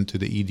comes into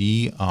the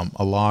ED.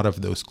 A lot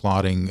of those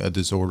clotting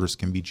disorders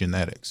can be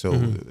genetic.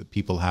 So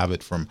people have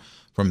it from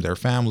their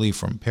family,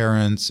 from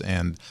parents,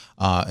 and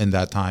in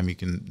that time you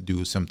can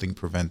do something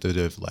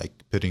preventative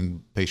like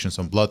putting patients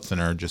on blood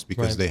thinner just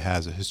because they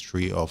has a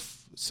history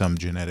of some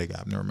genetic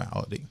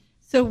abnormality.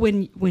 So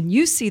when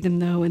you see them,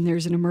 though, and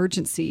there's an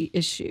emergency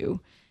issue,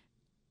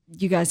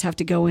 you guys have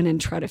to go in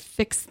and try to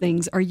fix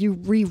things. Are you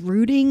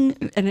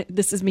rerouting? And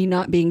this is me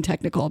not being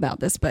technical about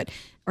this, but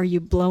are you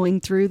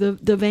blowing through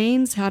the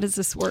veins? How does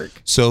this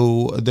work?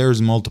 So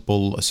there's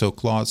multiple. So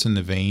clots in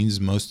the veins,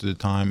 most of the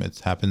time it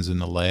happens in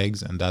the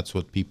legs, and that's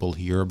what people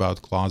hear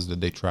about clots, that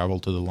they travel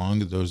to the lung.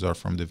 Those are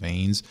from the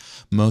veins.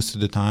 Most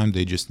of the time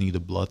they just need a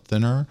blood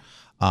thinner.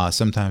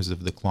 Sometimes if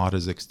the clot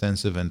is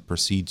extensive and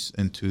proceeds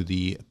into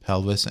the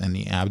pelvis and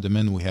the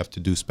abdomen, we have to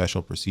do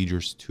special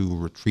procedures to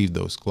retrieve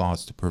those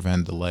clots to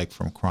prevent the leg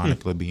from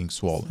chronically being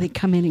swollen. So they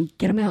come in and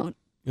get them out.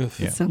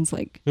 It sounds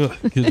like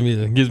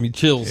gives me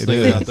chills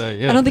thinking about that.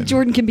 Yeah. I don't think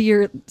Jordan can be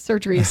your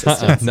surgery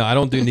assistant. No, I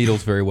don't do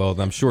needles very well.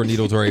 I'm sure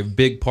needles are a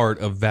big part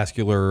of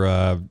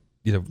vascular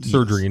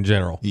surgery in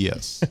general.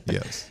 Yes.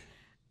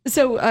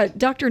 So,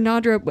 Dr.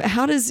 Nadra,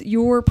 how does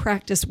your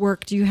practice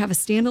work? Do you have a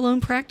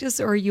standalone practice,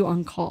 or are you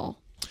on call?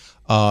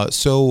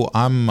 So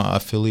I'm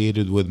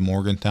affiliated with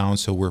Morgantown,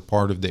 so we're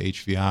part of the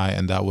HVI,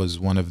 and that was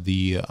one of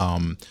the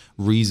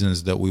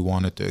reasons that we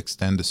wanted to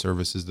extend the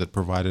services that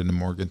provided in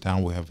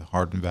Morgantown. We have the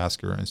Heart and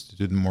Vascular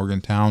Institute in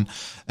Morgantown,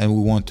 and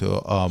we want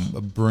to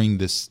bring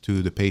this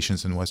to the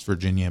patients in West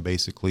Virginia,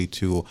 basically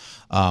to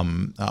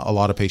a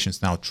lot of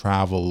patients now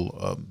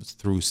travel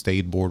through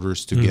state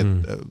borders to get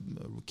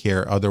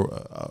care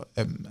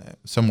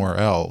somewhere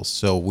else.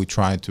 So we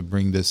tried to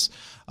bring this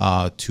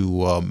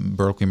to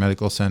Berkeley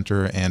Medical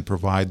Center and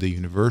provide the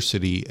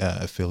university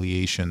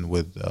affiliation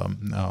with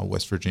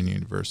West Virginia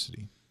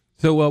University.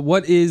 So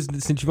what is,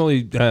 since you've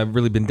only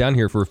really been down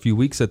here for a few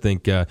weeks, I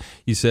think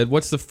you said,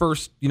 what's the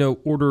first,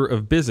 order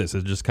of business?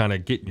 Is it just kind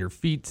of getting your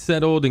feet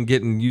settled and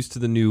getting used to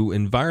the new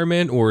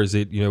environment? Or is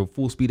it,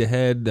 full speed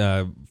ahead,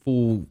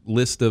 full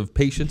list of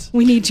patients?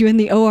 We need you in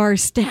the OR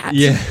stat.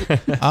 Yeah.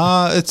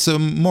 It's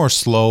more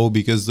slow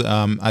because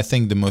I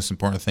think the most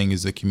important thing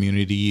is the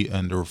community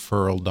and the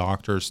referral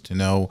doctors to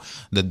know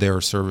that there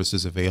are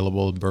services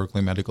available at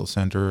Berkeley Medical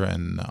Center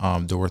and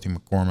Dorothy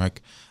McCormick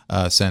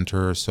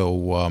center.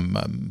 So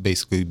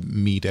basically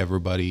meet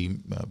everybody,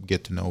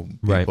 get to know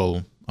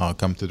people,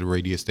 come to the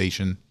radio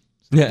station.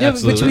 Yeah,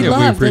 absolutely. Which we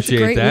love. We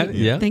appreciate That's that.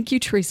 Yeah. Thank you,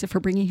 Teresa, for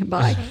bringing him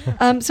by.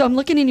 So I'm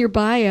looking in your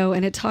bio,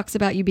 and it talks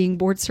about you being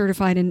board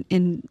certified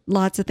in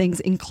lots of things,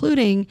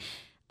 including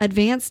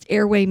advanced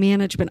airway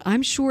management.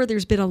 I'm sure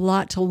there's been a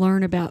lot to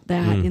learn about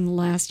that in the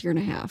last year and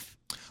a half.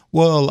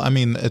 Well, I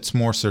mean, it's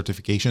more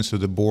certification. So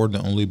the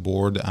only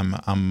board, I'm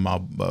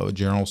a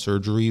general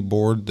surgery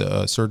board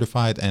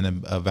certified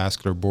and a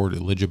vascular board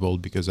eligible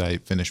because I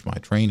finished my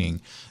training.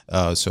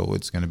 So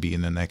it's going to be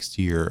in the next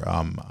year.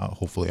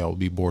 Hopefully I will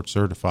be board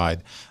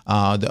certified.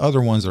 The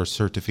other ones are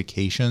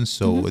certifications.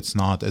 So it's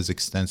not as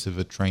extensive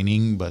a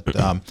training, but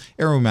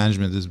airway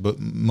management is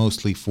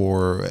mostly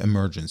for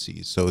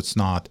emergencies. So it's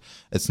not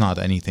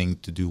anything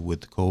to do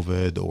with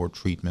COVID or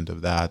treatment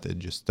of that. It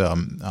just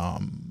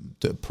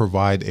to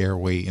provide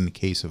airway in the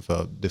case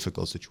of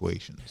difficult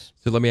situations.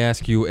 So let me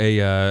ask you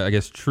I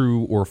guess,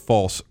 true or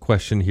false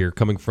question here,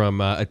 coming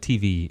from a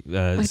TV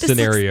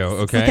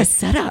scenario. It's like a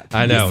setup.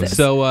 I know.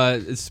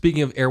 So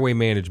speaking of airway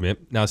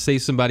management, now say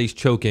somebody's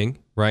choking,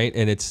 right,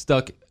 and it's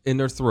stuck in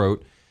their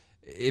throat.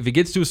 If it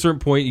gets to a certain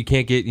point, you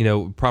can't get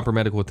proper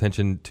medical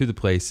attention to the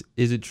place.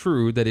 Is it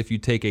true that if you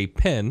take a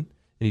pen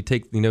and you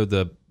take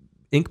the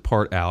ink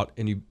part out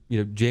and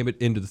you jam it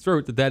into the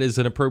throat, that is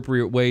an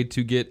appropriate way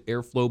to get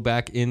airflow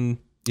back in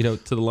to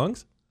the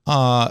lungs?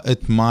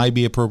 It might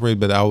be appropriate,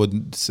 but I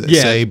would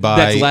say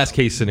that's last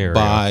case scenario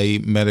by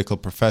medical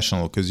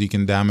professional, because you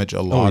can damage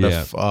a lot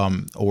of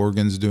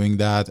organs doing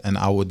that, and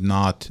I would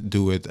not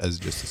do it as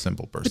just a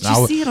simple person. But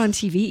you see it on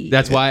TV.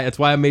 That's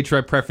why I made sure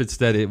I prefaced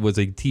that it was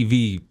a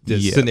TV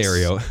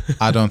scenario.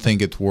 I don't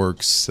think it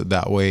works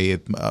that way.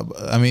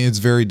 It's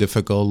very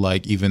difficult.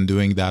 Like even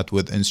doing that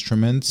with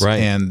instruments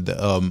and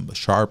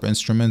sharp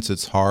instruments,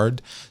 it's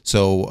hard.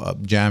 So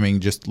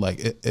jamming just like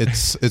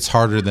it's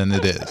harder than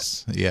it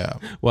is. Yeah.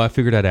 Well, I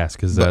figured I'd ask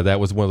because that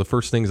was one of the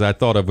first things I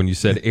thought of when you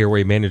said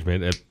airway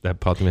management.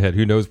 That popped in my head.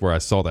 Who knows where I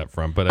saw that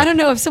from? But I don't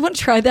know. If someone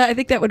tried that, I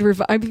think that would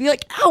revive. I'd be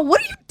like, "Ow,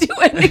 what are you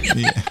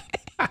doing?"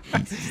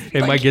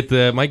 It might get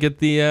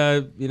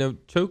the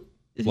choke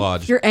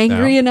lodge. If you're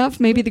angry enough,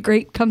 maybe the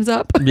grate comes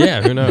up.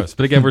 Yeah, who knows?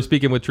 But again, we're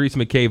speaking with Teresa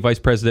McCabe, Vice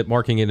President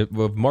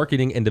of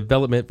Marketing and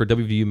Development for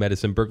WVU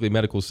Medicine, Berkeley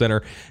Medical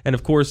Center, and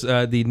of course,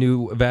 the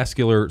new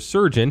vascular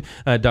surgeon,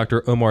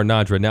 Dr. Omar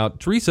Nadra. Now,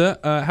 Teresa,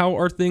 how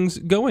are things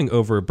going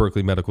over at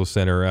Berkeley Medical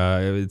Center?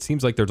 It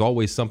seems like there's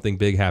always something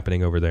big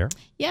happening over there.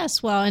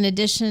 Yes, well, in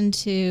addition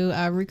to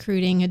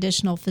recruiting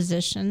additional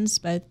physicians,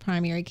 both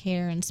primary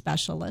care and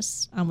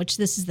specialists, which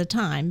this is the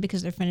time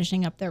because they're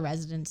finishing up their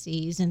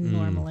residencies, and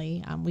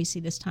normally we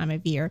see this time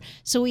of year.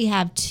 So we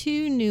have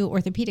 2 new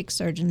orthopedic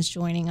surgeons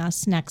joining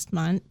us next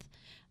month,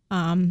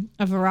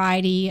 a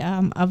variety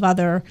of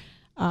other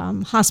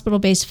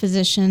hospital-based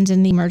physicians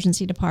in the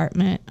emergency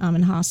department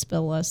and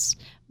hospitalists.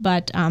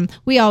 But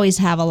we always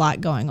have a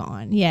lot going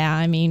on. Yeah,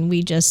 I mean,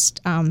 we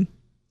just...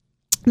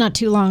 not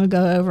too long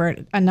ago over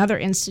at another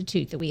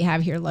institute that we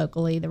have here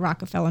locally, the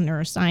Rockefeller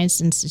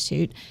Neuroscience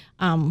Institute.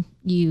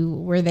 You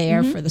were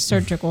there for the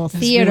surgical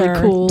theater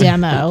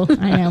demo.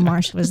 I know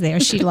Marsha was there.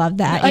 She loved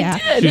that. Yeah,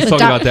 I did. She was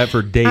talking about that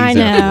for days. I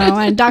know.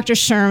 And Dr.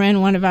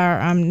 Sherman, one of our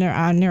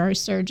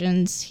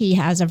neurosurgeons, he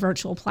has a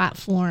virtual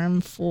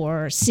platform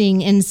for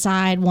seeing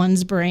inside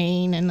one's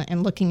brain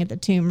and looking at the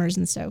tumors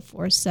and so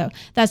forth. So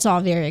that's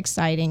all very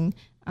exciting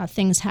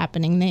things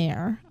happening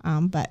there.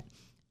 But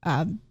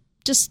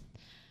just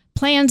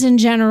plans in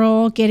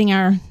general, getting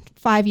our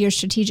 5-year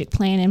strategic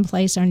plan in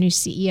place. Our new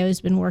CEO has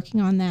been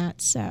working on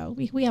that. So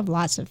we have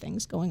lots of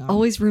things going on.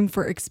 Always room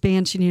for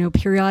expansion.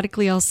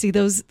 Periodically I'll see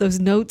those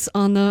notes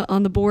on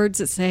the boards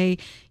that say,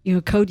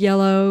 code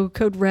yellow,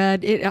 code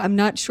red. I'm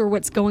not sure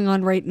what's going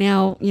on right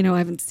now. I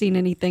haven't seen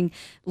anything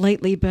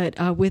lately, but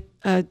with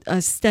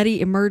a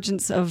steady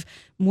emergence of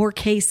more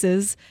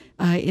cases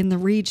in the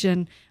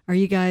region, are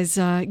you guys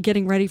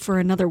getting ready for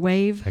another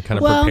wave? Kind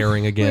of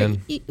preparing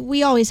again?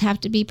 We always have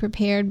to be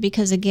prepared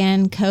because,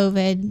 again,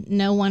 COVID,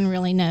 no one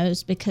really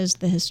knows because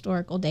the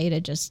historical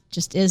data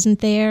just isn't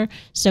there.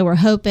 So we're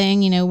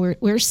hoping,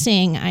 we're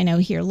seeing, I know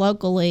here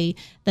locally,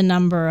 the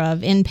number of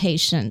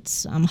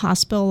inpatients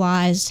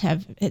hospitalized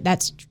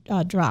that's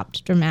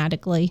dropped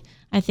dramatically.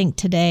 I think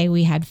today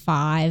we had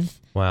 5.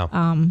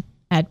 Wow.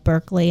 At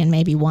Berkeley and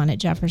maybe 1 at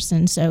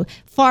Jefferson. So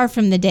far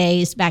from the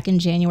days back in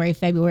January,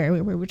 February,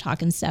 where we were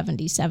talking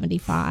 70,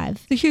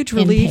 75. The huge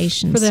relief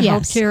for the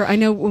healthcare. I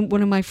know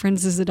one of my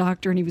friends is a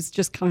doctor and he was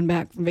just coming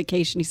back from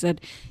vacation. He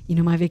said,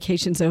 my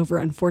vacation's over.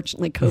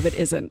 Unfortunately, COVID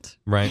isn't.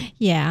 Right.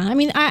 Yeah. I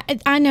mean,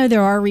 I know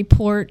there are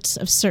reports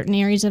of certain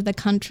areas of the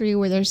country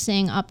where they're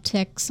seeing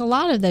upticks. A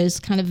lot of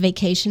those kind of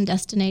vacation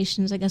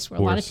destinations, I guess, where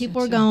a lot of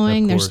people are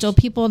going. There's still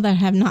people that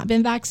have not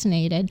been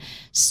vaccinated.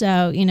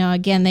 So,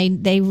 again,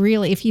 they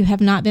really, if you have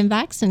have not been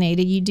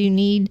vaccinated, you do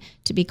need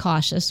to be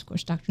cautious. Of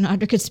course, Dr.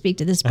 Nadra could speak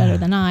to this better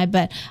than I,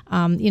 but,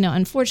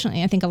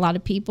 unfortunately, I think a lot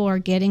of people are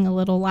getting a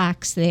little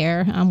lax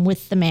there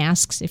with the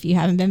masks. If you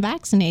haven't been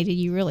vaccinated,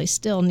 you really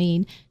still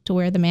need to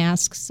wear the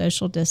mask,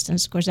 social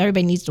distance. Of course,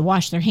 everybody needs to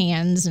wash their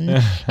hands and,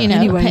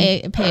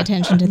 anyway. pay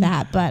attention to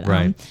that. But,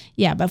 right.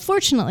 But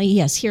fortunately,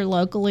 yes, here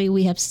locally,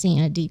 we have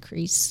seen a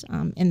decrease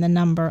in the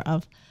number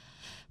of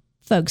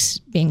folks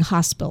being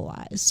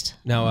hospitalized.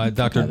 Now,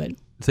 Dr.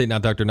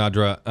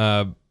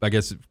 Nadra, I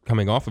guess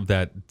coming off of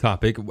that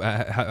topic,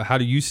 how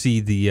do you see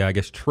the,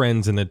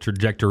 trends and the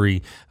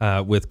trajectory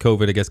with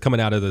COVID, I guess, coming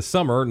out of the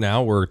summer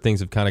now where things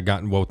have kind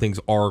of things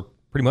are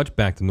pretty much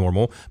back to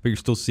normal, but you're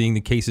still seeing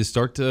the cases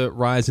start to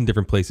rise in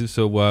different places.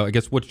 So I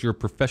guess what's your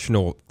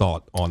professional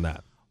thought on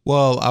that?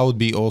 Well, I would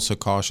be also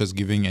cautious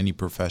giving any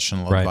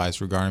professional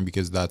advice regarding,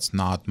 because that's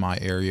not my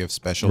area of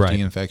specialty,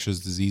 infectious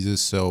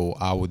diseases. So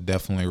I would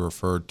definitely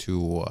refer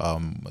to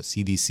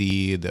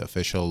CDC, the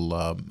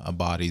official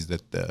bodies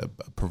that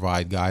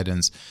provide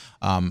guidance.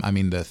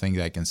 The thing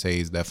that I can say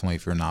is definitely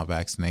if you're not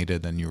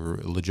vaccinated and you're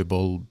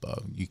eligible,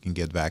 you can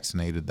get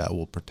vaccinated. That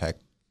will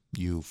protect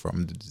you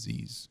from the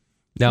disease.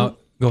 Now,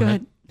 go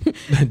ahead.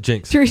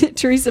 Jinx.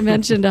 Teresa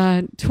mentioned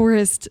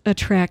tourist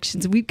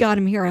attractions. We've got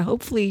them here.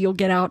 Hopefully you'll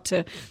get out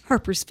to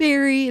Harper's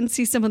Ferry and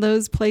see some of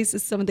those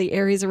places, some of the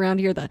areas around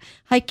here, the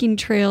hiking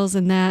trails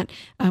and that.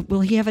 Will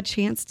he have a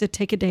chance to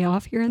take a day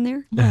off here and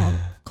there? Well,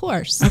 of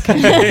course.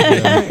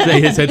 Okay.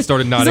 His head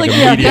started nodding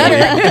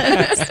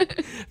immediately.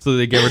 So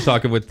again, we're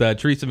talking with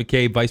Teresa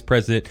McCabe, Vice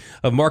President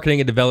of Marketing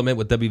and Development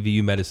with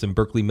WVU Medicine,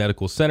 Berkeley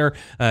Medical Center,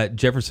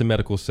 Jefferson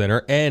Medical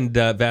Center, and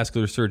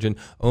Vascular Surgeon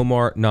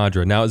Omar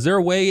Nadra. Now, is there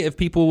a way, if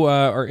people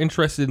are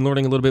interested in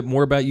learning a little bit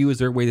more about you, is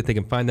there a way that they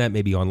can find that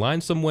maybe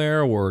online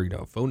somewhere, or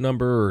a phone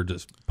number, or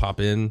just pop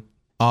in?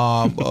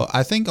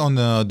 I think on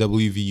the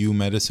WVU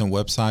Medicine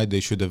website, they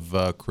should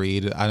have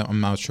created.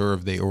 I'm not sure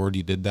if they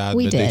already did that.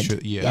 We but did. They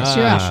should, yes,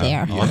 you're up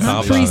there.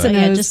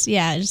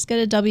 Just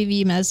go to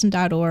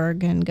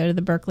WVUmedicine.org and go to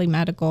the Berkeley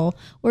Medical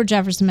or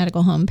Jefferson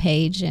Medical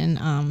homepage,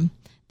 and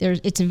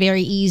it's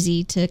very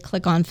easy to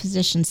click on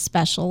physician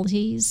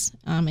specialties,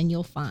 and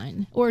you'll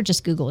find, or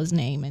just Google his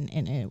name and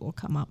it will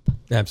come up.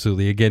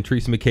 Absolutely. Again,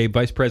 Teresa McCabe,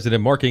 Vice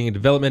President, Marketing and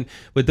Development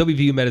with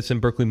WVU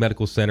Medicine, Berkeley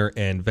Medical Center,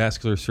 and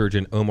Vascular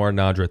Surgeon Omar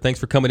Nadra. Thanks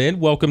for coming in.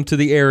 Welcome to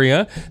the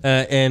area.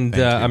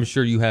 I'm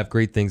sure you have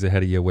great things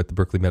ahead of you with the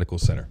Berkeley Medical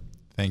Center.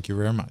 Thank you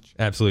very much.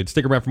 Absolutely.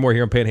 Stick around for more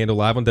here on Panhandle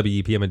Live on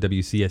WEPM and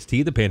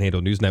WCST, the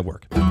Panhandle News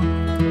Network.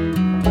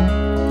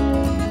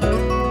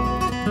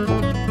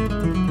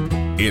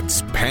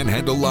 It's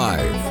Panhandle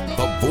Live,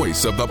 the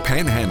voice of the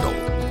Panhandle.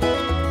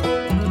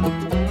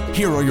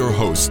 Here are your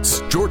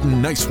hosts,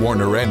 Jordan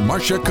Nicewarner and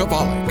Marsha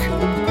Chwalik.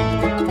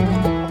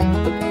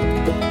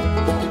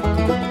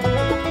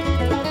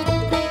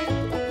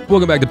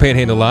 Welcome back to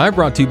Panhandle Live,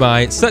 brought to you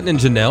by Sutton &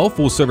 Janelle,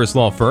 full-service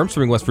law firm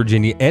serving West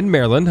Virginia and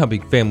Maryland,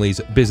 helping families,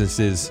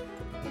 businesses,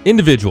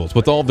 individuals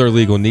with all of their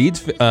legal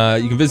needs. You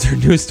can visit our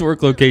new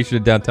historic location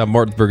in downtown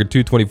Martinsburg at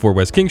 224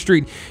 West King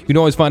Street. You can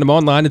always find them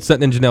online at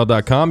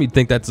suttonandjanelle.com. You'd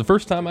think that's the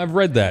first time I've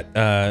read that,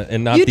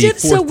 and not the fourth time today. You did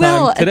so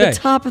well at the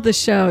top of the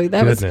show.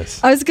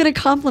 I was going to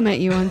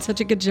compliment you on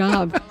such a good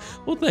job.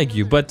 Well, thank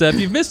you. But if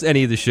you've missed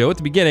any of the show, at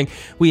the beginning,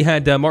 we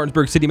had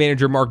Martinsburg City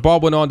Manager Mark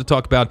Baldwin on to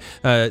talk about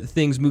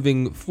things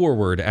moving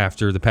forward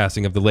after the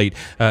passing of the late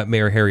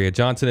Mayor Harrit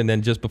Johnson. And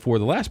then just before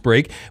the last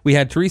break, we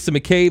had Teresa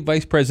McCabe,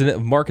 Vice President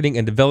of Marketing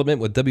and Development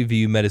with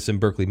WVU Medicine,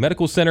 Berkeley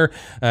Medical Center,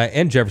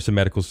 and Jefferson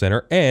Medical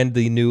Center, and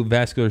the new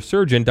vascular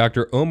surgeon,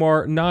 Dr.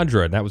 Omar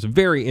Nadra. And that was a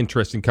very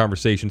interesting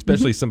conversation,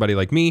 especially somebody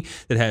like me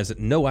that has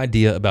no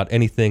idea about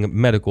anything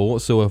medical.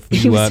 So if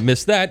you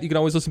missed that, you can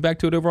always listen back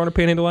to it over on our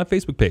Panhandle Live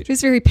Facebook page. He was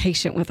very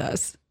patient with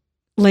us,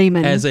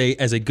 layman. As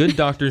a good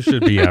doctor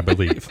should be, I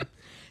believe.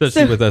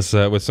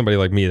 Especially with somebody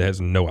like me that has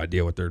no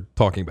idea what they're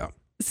talking about.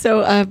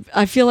 So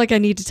I feel like I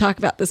need to talk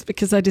about this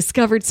because I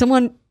discovered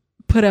someone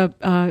put a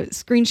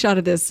screenshot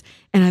of this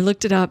and I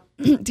looked it up.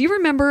 Do you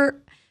remember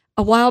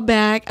a while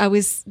back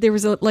there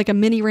was a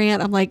mini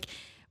rant. I'm like,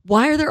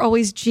 why are there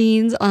always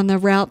jeans on the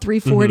Route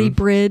 340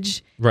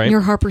 bridge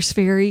near Harper's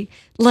Ferry?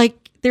 Like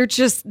they're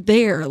just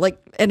there, like,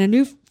 and a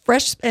new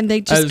fresh, and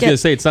they just. I was going to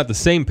say it's not the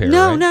same pair.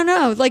 No, right?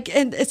 no. Like,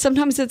 and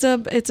sometimes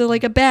it's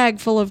like a bag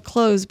full of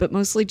clothes, but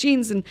mostly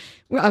jeans. And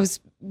I was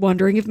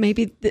wondering if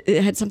maybe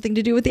it had something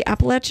to do with the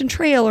Appalachian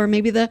Trail or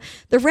maybe the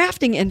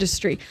rafting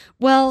industry.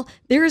 Well,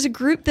 there is a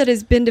group that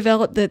has been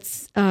developed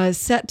that's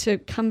set to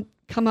come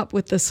up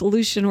with the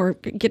solution or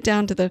get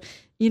down to the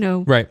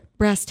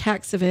brass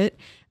tacks of it.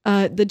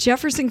 The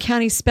Jefferson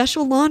County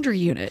Special Laundry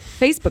Unit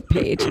Facebook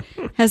page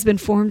has been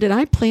formed, and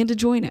I plan to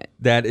join it.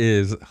 That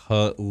is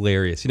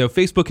hilarious.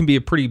 Facebook can be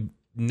a pretty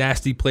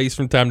nasty place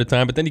from time to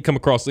time, but then you come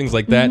across things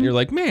like that, and you're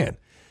like, man,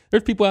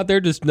 there's people out there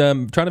just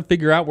trying to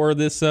figure out where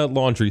this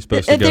laundry is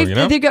supposed to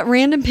go. They've got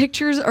random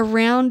pictures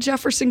around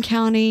Jefferson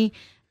County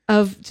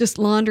of just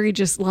laundry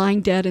just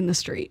lying dead in the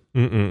street.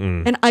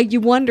 And you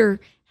wonder,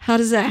 how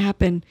does that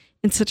happen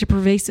in such a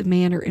pervasive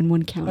manner in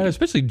one county.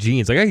 Especially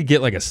jeans. Like I could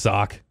get like a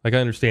sock. Like I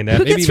understand that.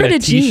 Who Maybe gets even rid a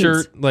of jeans?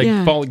 T-shirt. Like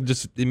Yeah. falling,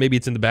 just maybe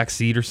it's in the back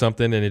seat or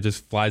something, and it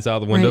just flies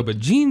out of the window. Right. But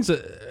jeans,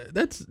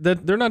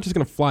 they're not just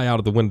going to fly out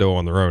of the window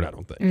on their own. I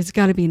don't think. There's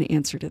got to be an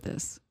answer to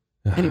this.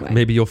 Anyway,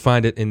 Maybe you'll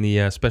find it in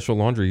the special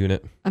laundry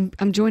unit. I'm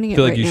joining it. I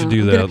feel like right you now. should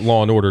do the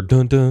Law and Order.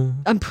 Dun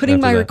dun. I'm putting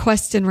after my that.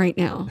 request in right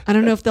now. I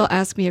don't know if they'll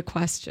ask me a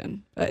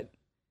question, but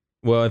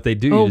Well, if they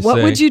do, what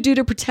say, would you do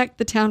to protect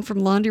the town from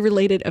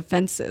laundry-related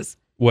offenses?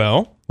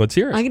 Well, let's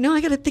hear it. I know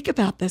I got to think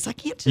about this. I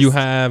can't just. You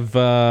have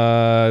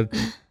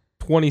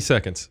 20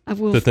 seconds I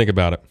will to think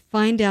about it.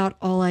 find out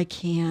all I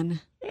can.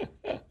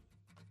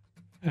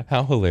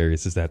 How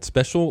hilarious is that?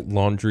 Special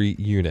laundry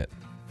unit.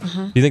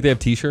 Uh-huh. Do you think they have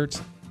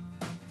T-shirts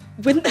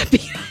Wouldn't that be?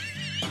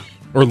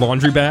 or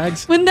laundry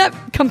bags? Wouldn't that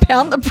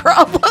compound the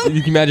problem?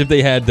 You can imagine if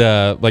they had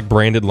like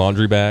branded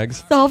laundry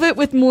bags. Solve it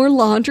with more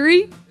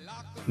laundry?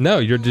 No,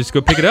 you're just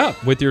go pick it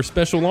up with your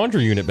special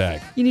laundry unit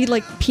bag. You need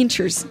like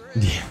pinchers,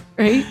 Yeah.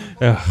 right?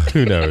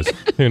 Who knows?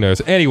 Who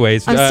knows?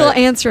 Anyways, I'm still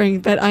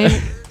answering, but I'm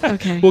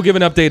okay. we'll give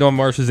an update on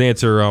Marsha's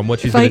answer on what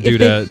she's If going to do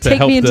they to take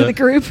help me into the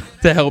group.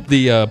 to help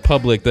the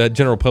public, the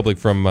general public,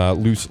 from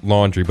loose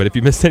laundry. But if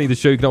you missed any of the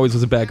show, you can always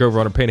listen back over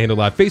on our Panhandle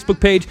Live Facebook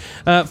page.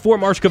 For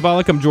Marsha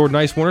Chwalik, I'm Jordan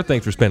Nicewarner.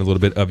 Thanks for spending a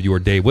little bit of your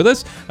day with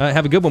us.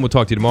 Have a good one. We'll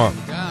talk to you tomorrow.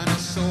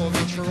 Dinosaur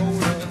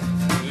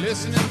patroller,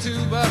 listening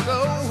to Buck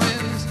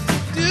Owens,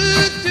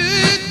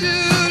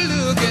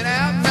 looking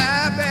out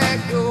my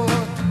back door.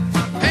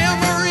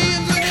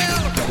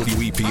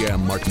 WEPM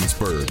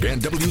Martinsburg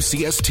and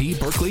WCST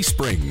Berkeley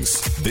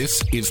Springs.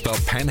 This is the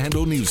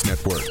Panhandle News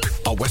Network,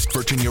 a West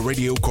Virginia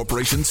Radio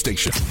Corporation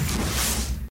station.